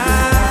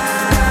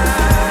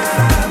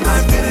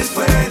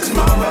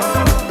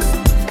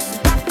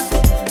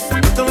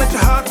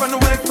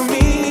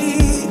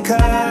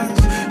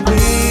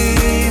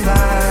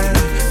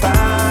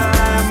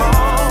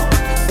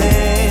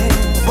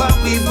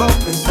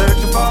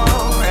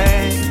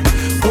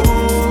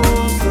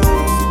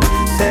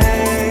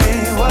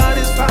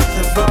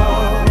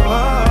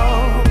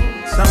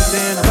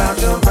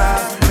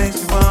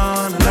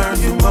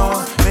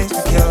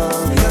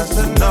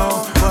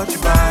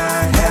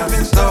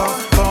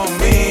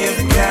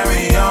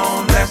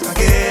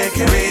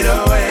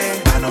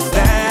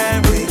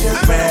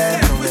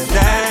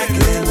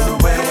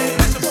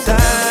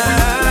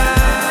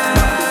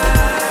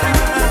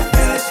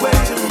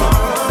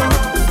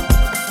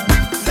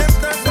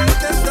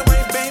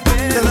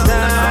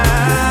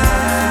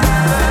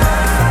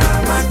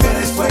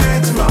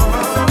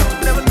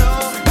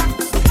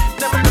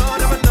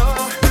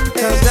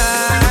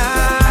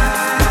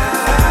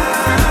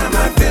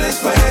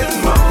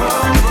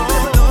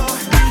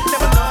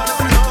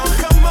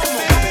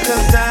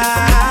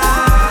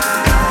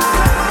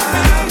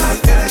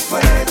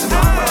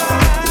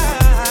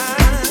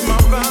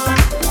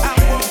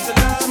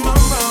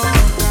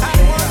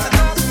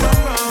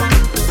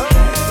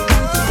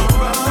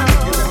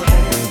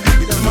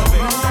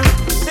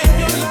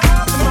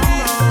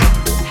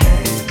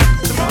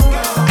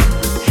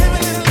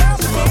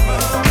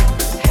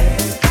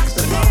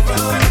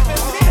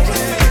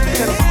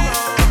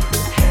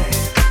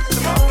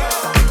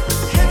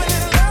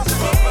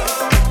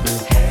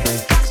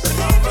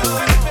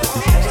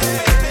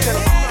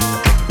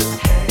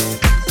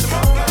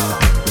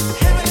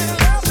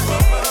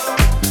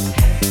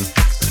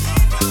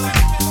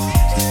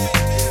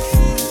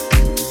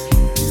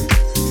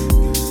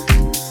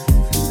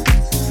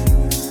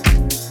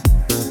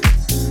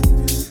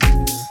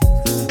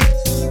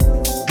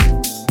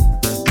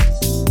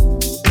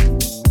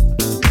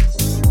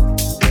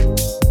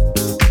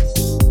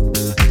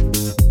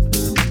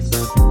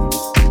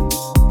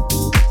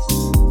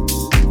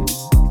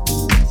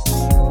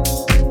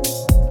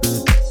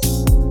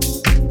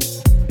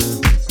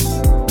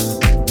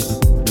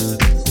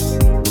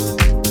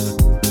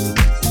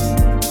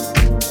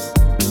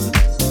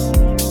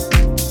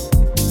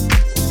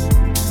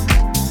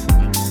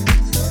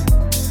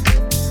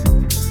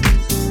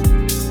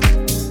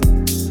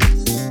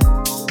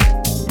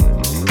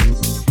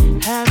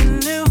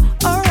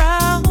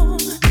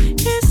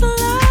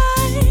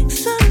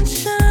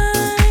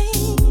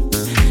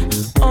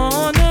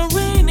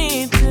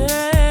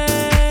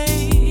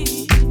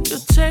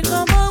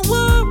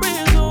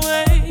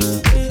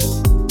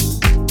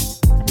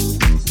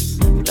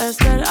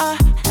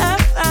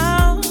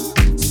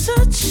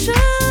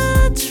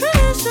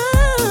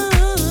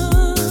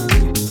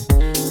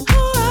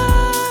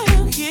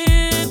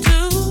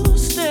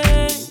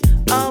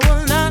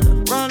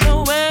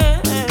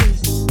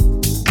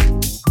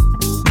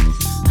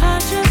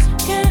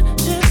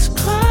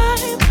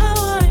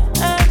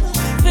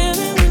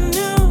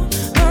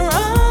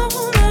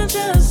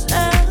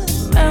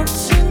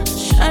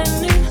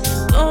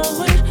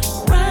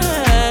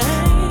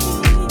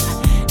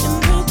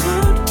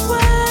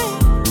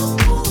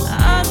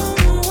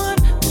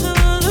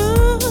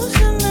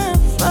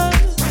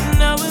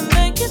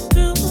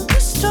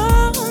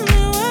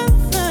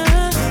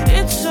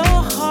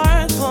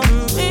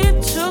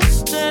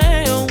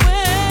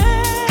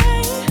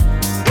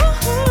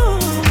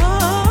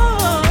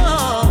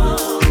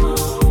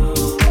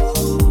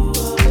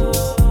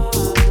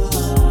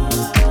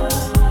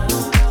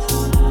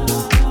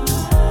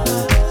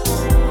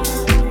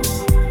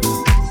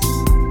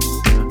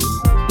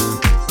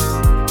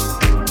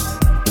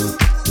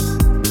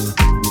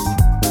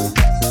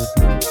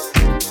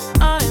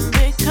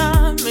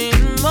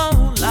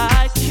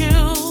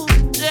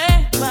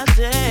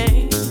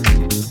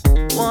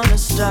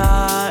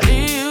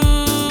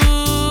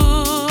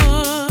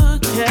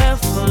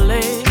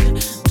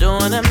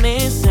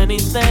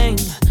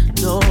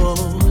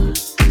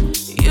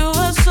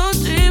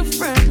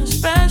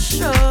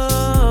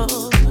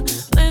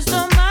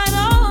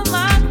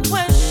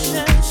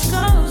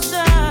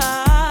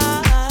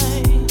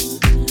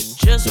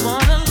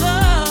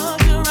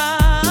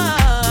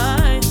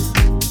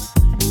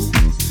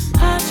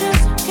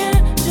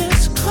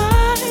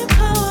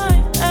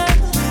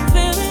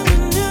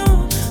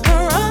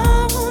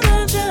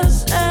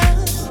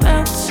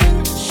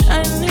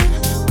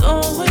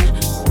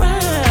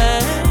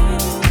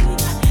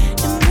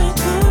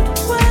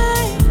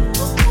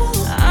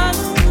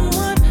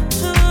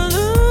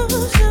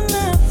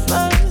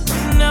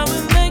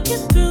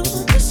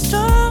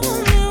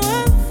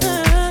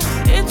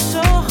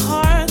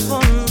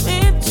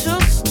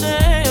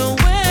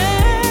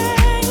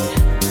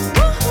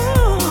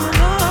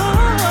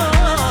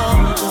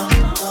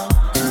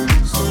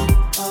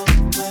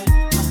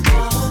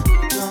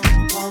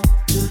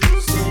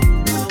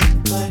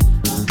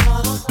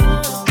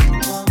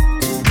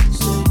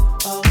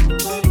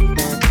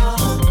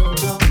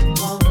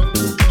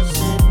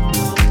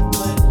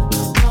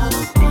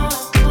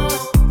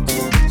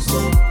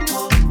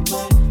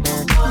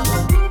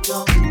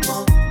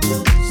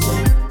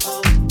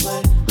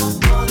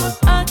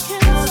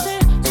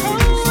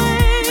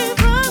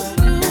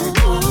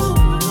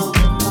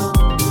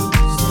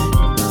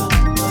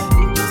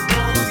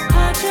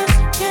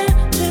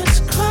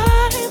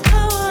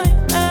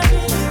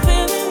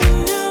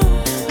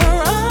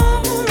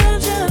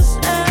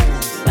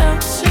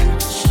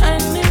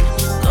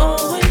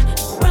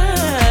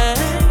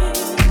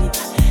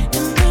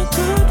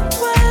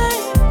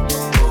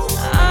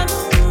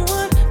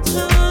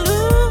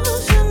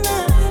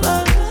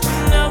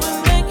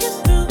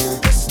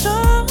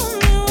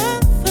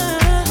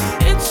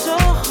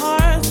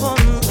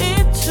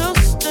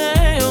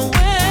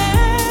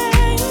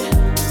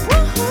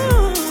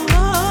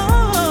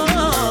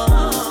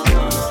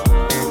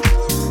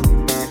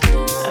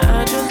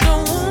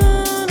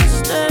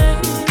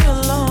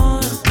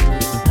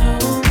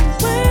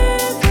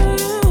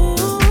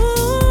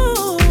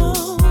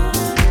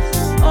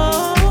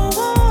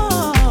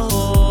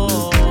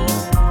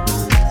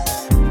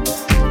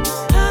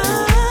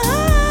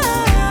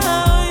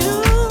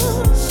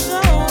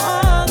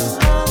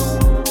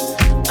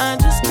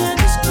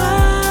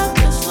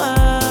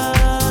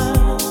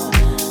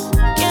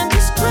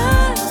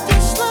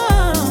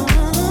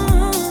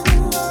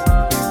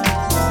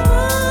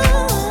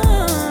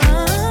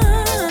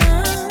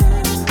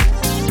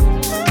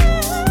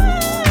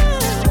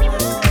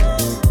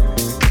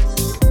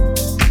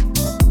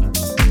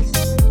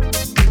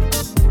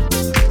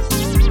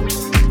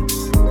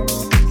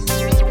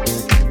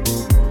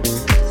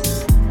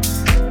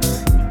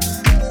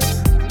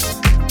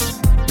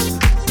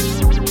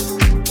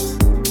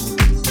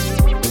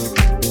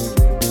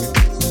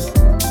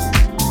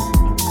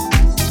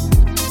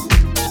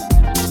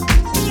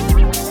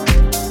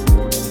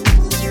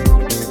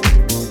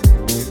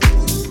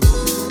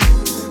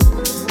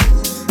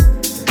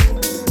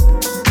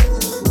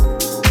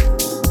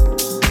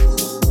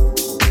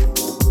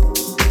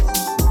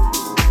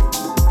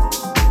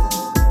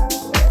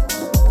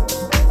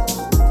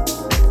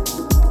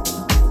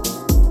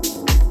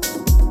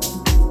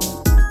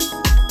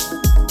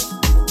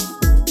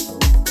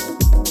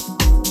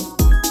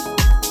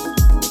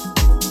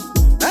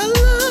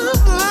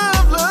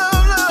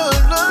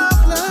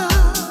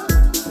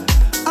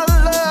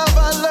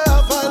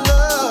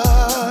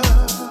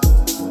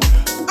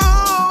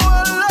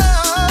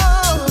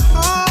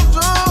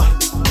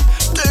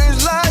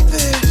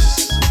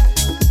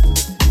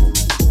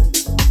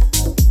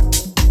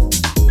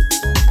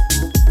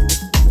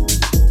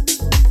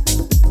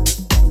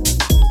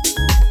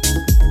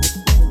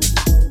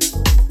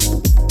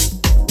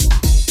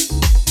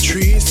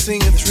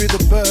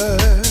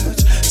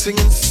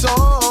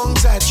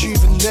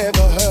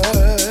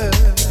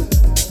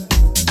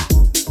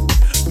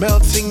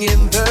melting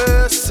in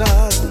the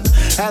sun,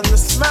 and the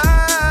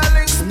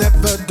smiling's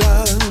never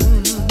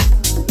done.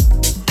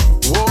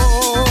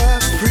 Oh,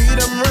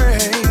 freedom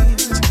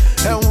reigns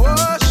and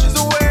washes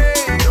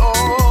away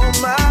all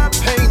my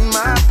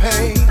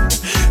pain,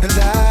 and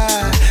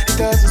it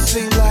doesn't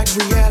seem like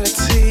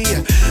reality,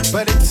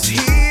 but it's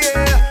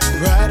here,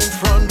 right in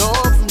front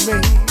of me.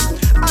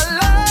 I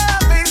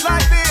love things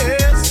like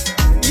this,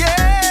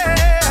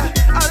 yeah.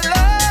 I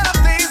love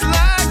things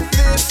like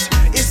this.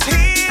 It's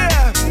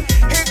here,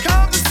 here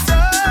comes the sun.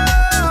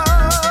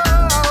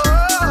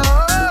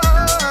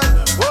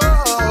 Whoa,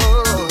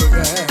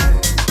 yeah.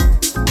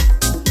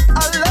 I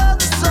love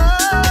the sun.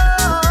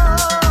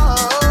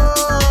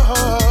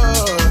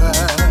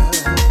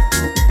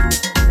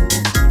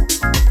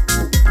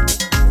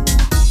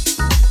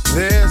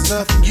 There's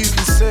nothing you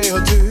can say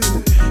or do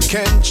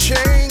can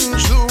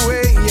change the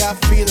way I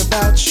feel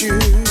about you.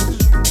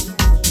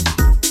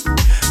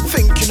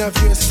 Thinking of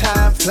you as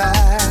time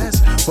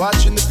flies,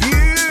 watching the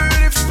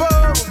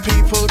beautiful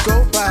people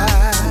go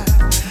by,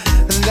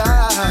 and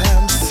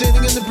I'm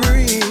sitting in the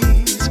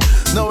breeze,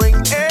 knowing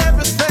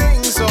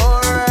everything's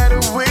alright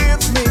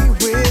with me,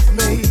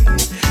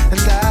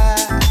 and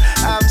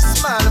I'm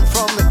smiling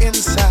from the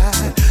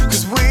inside,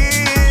 'cause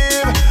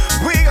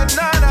we got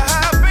none to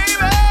hide,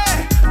 baby.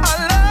 I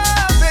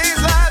love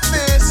things like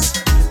this,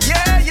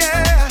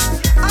 yeah.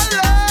 I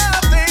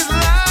love things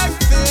like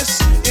this.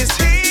 It's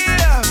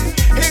here,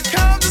 here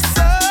comes the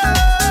sun,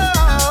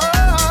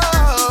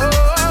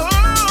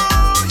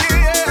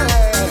 yeah.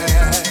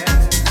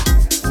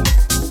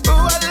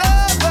 Ooh, I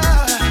love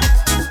her.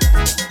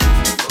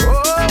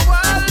 Oh,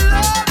 I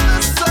love the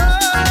sun,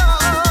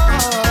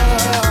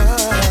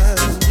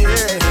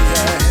 yeah.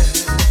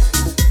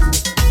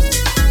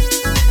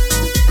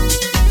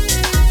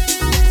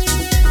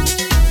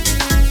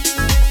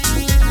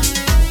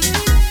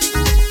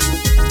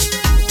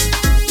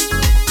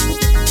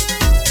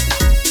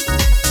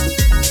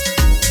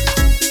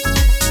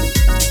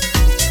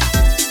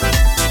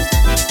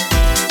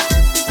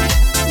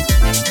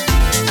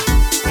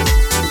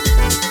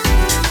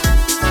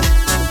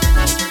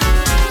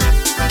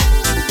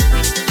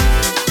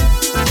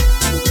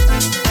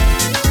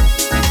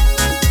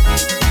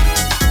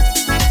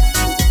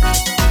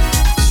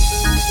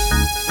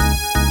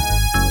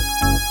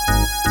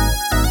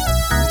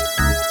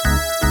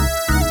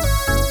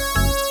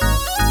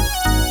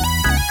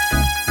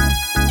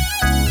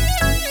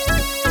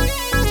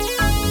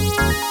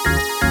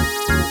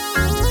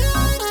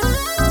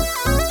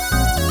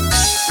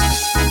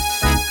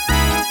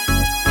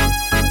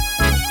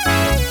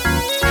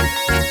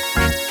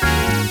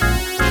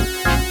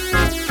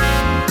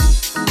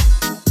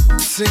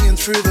 Singing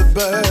through the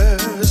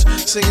birds,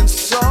 singing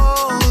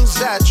songs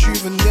that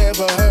you've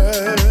never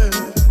heard,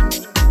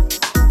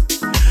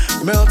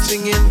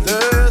 melting in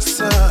the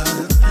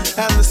sun,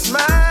 and the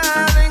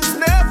smiling's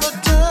never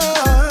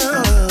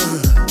done.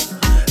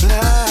 And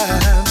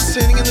I'm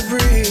sitting in the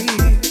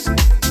breeze,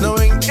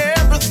 knowing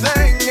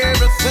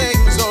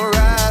everything's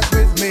alright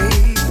with me,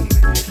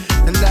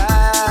 and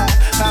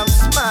I'm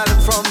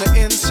smiling from the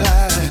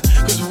inside,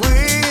 'cause we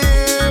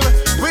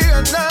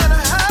are none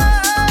to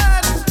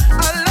hide.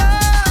 I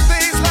love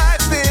things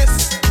like this,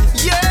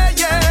 yeah.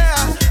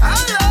 I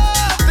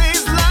love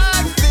things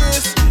like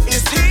this.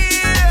 It's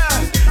here,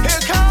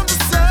 here comes the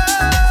sun.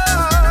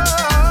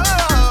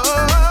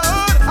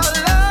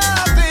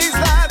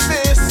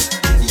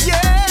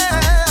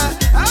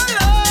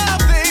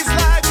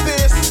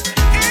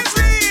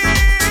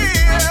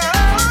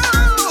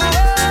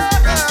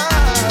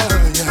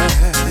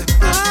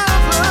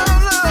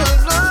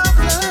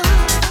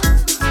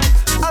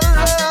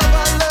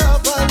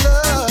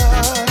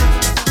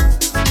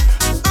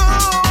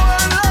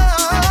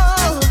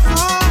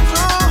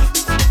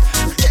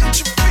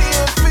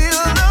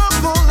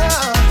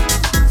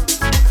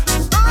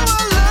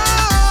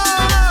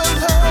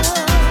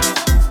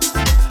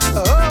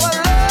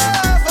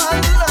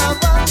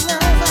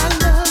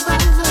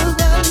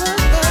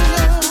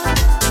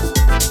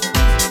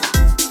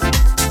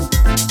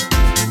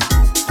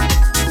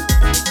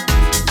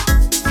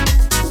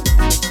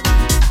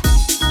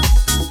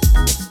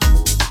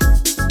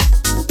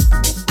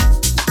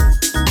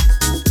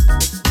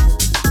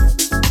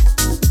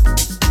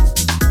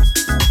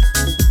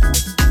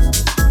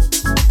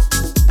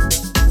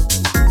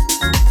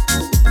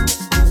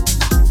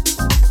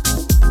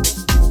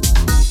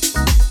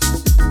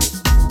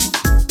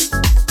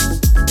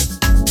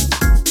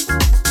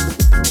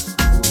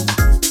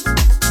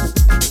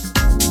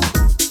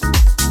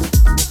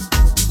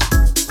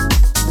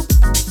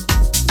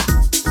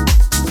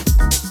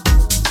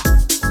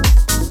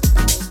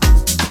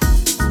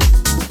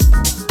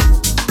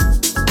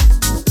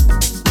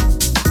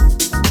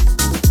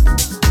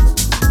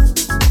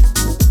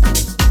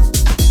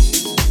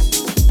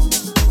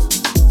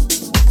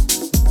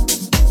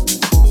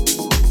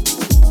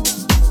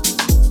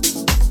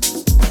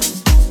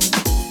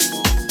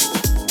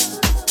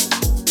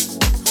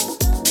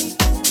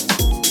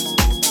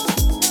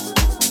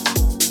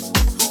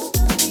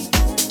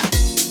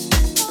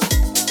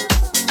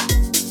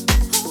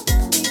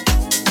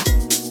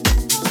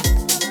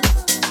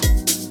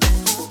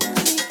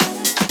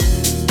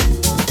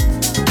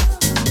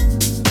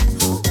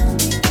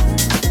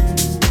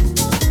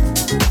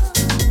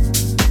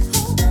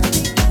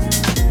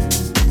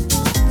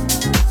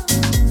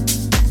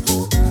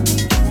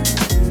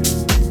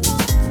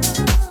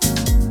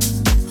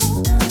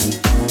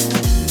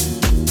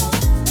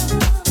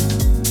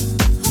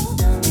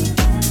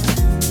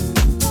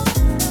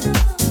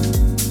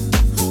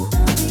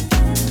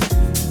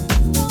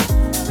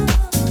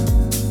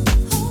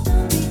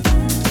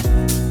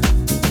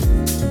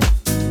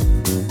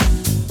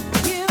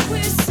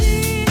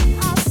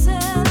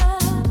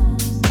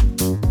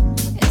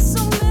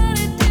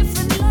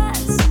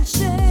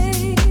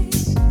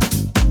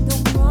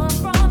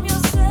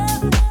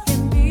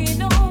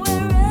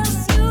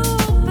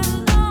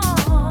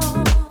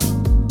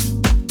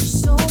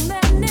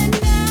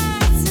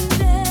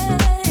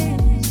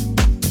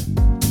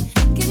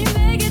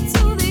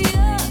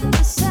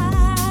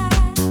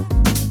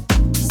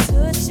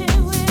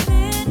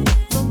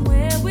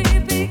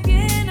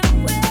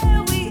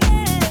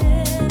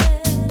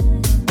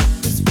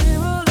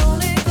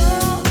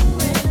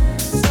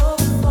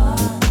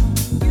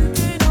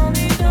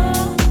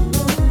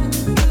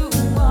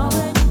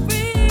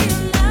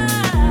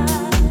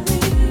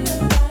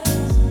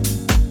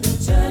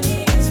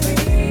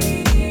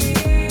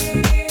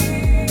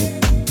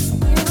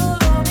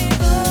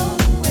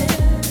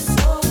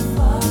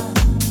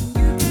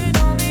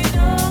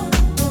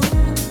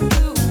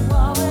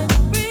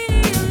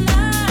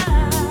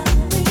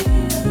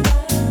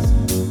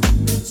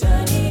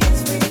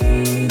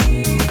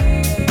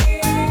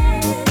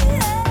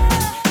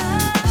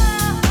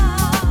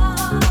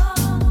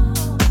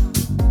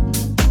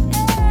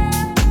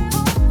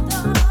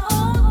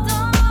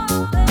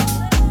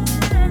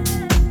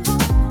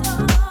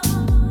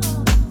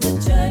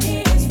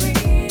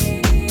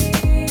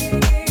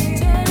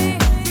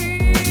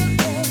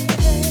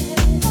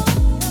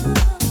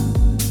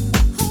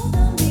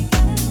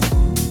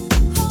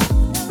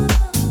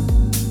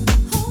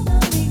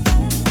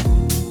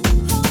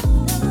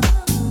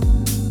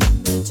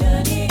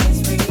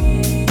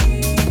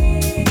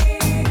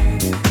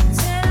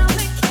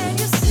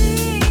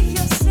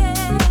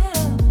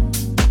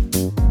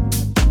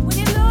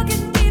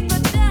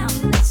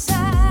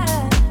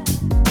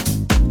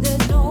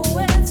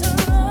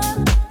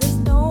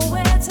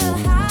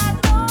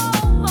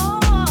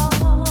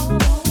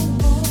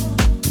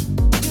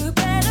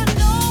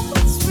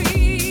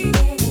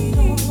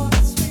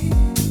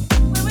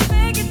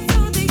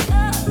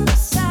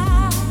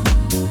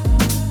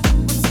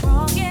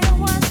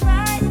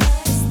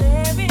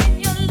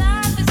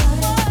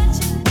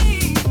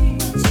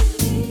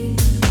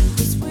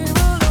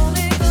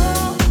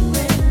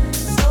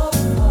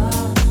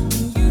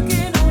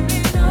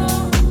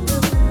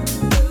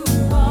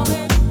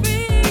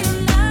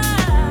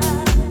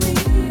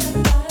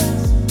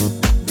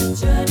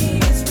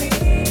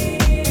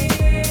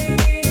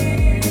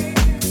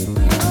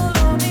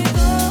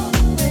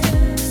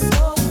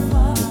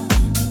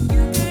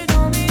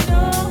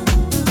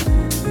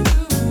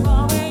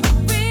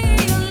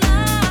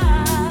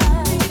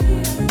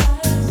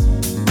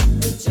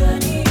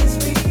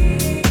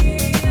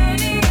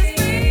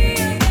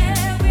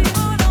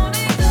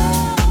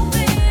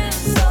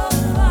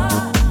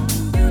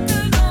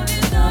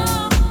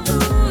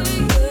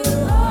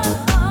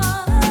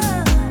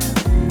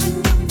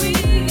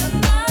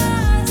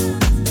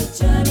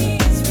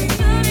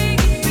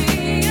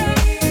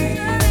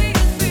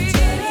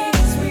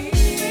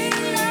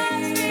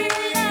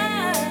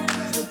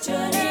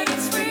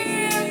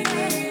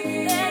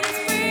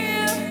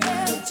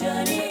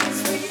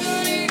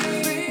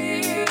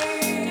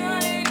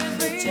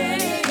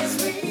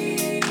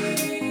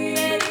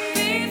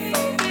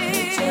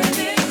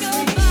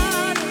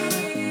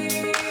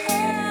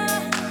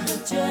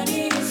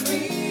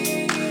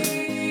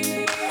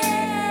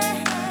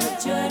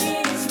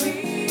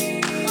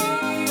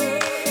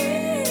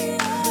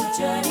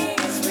 journey.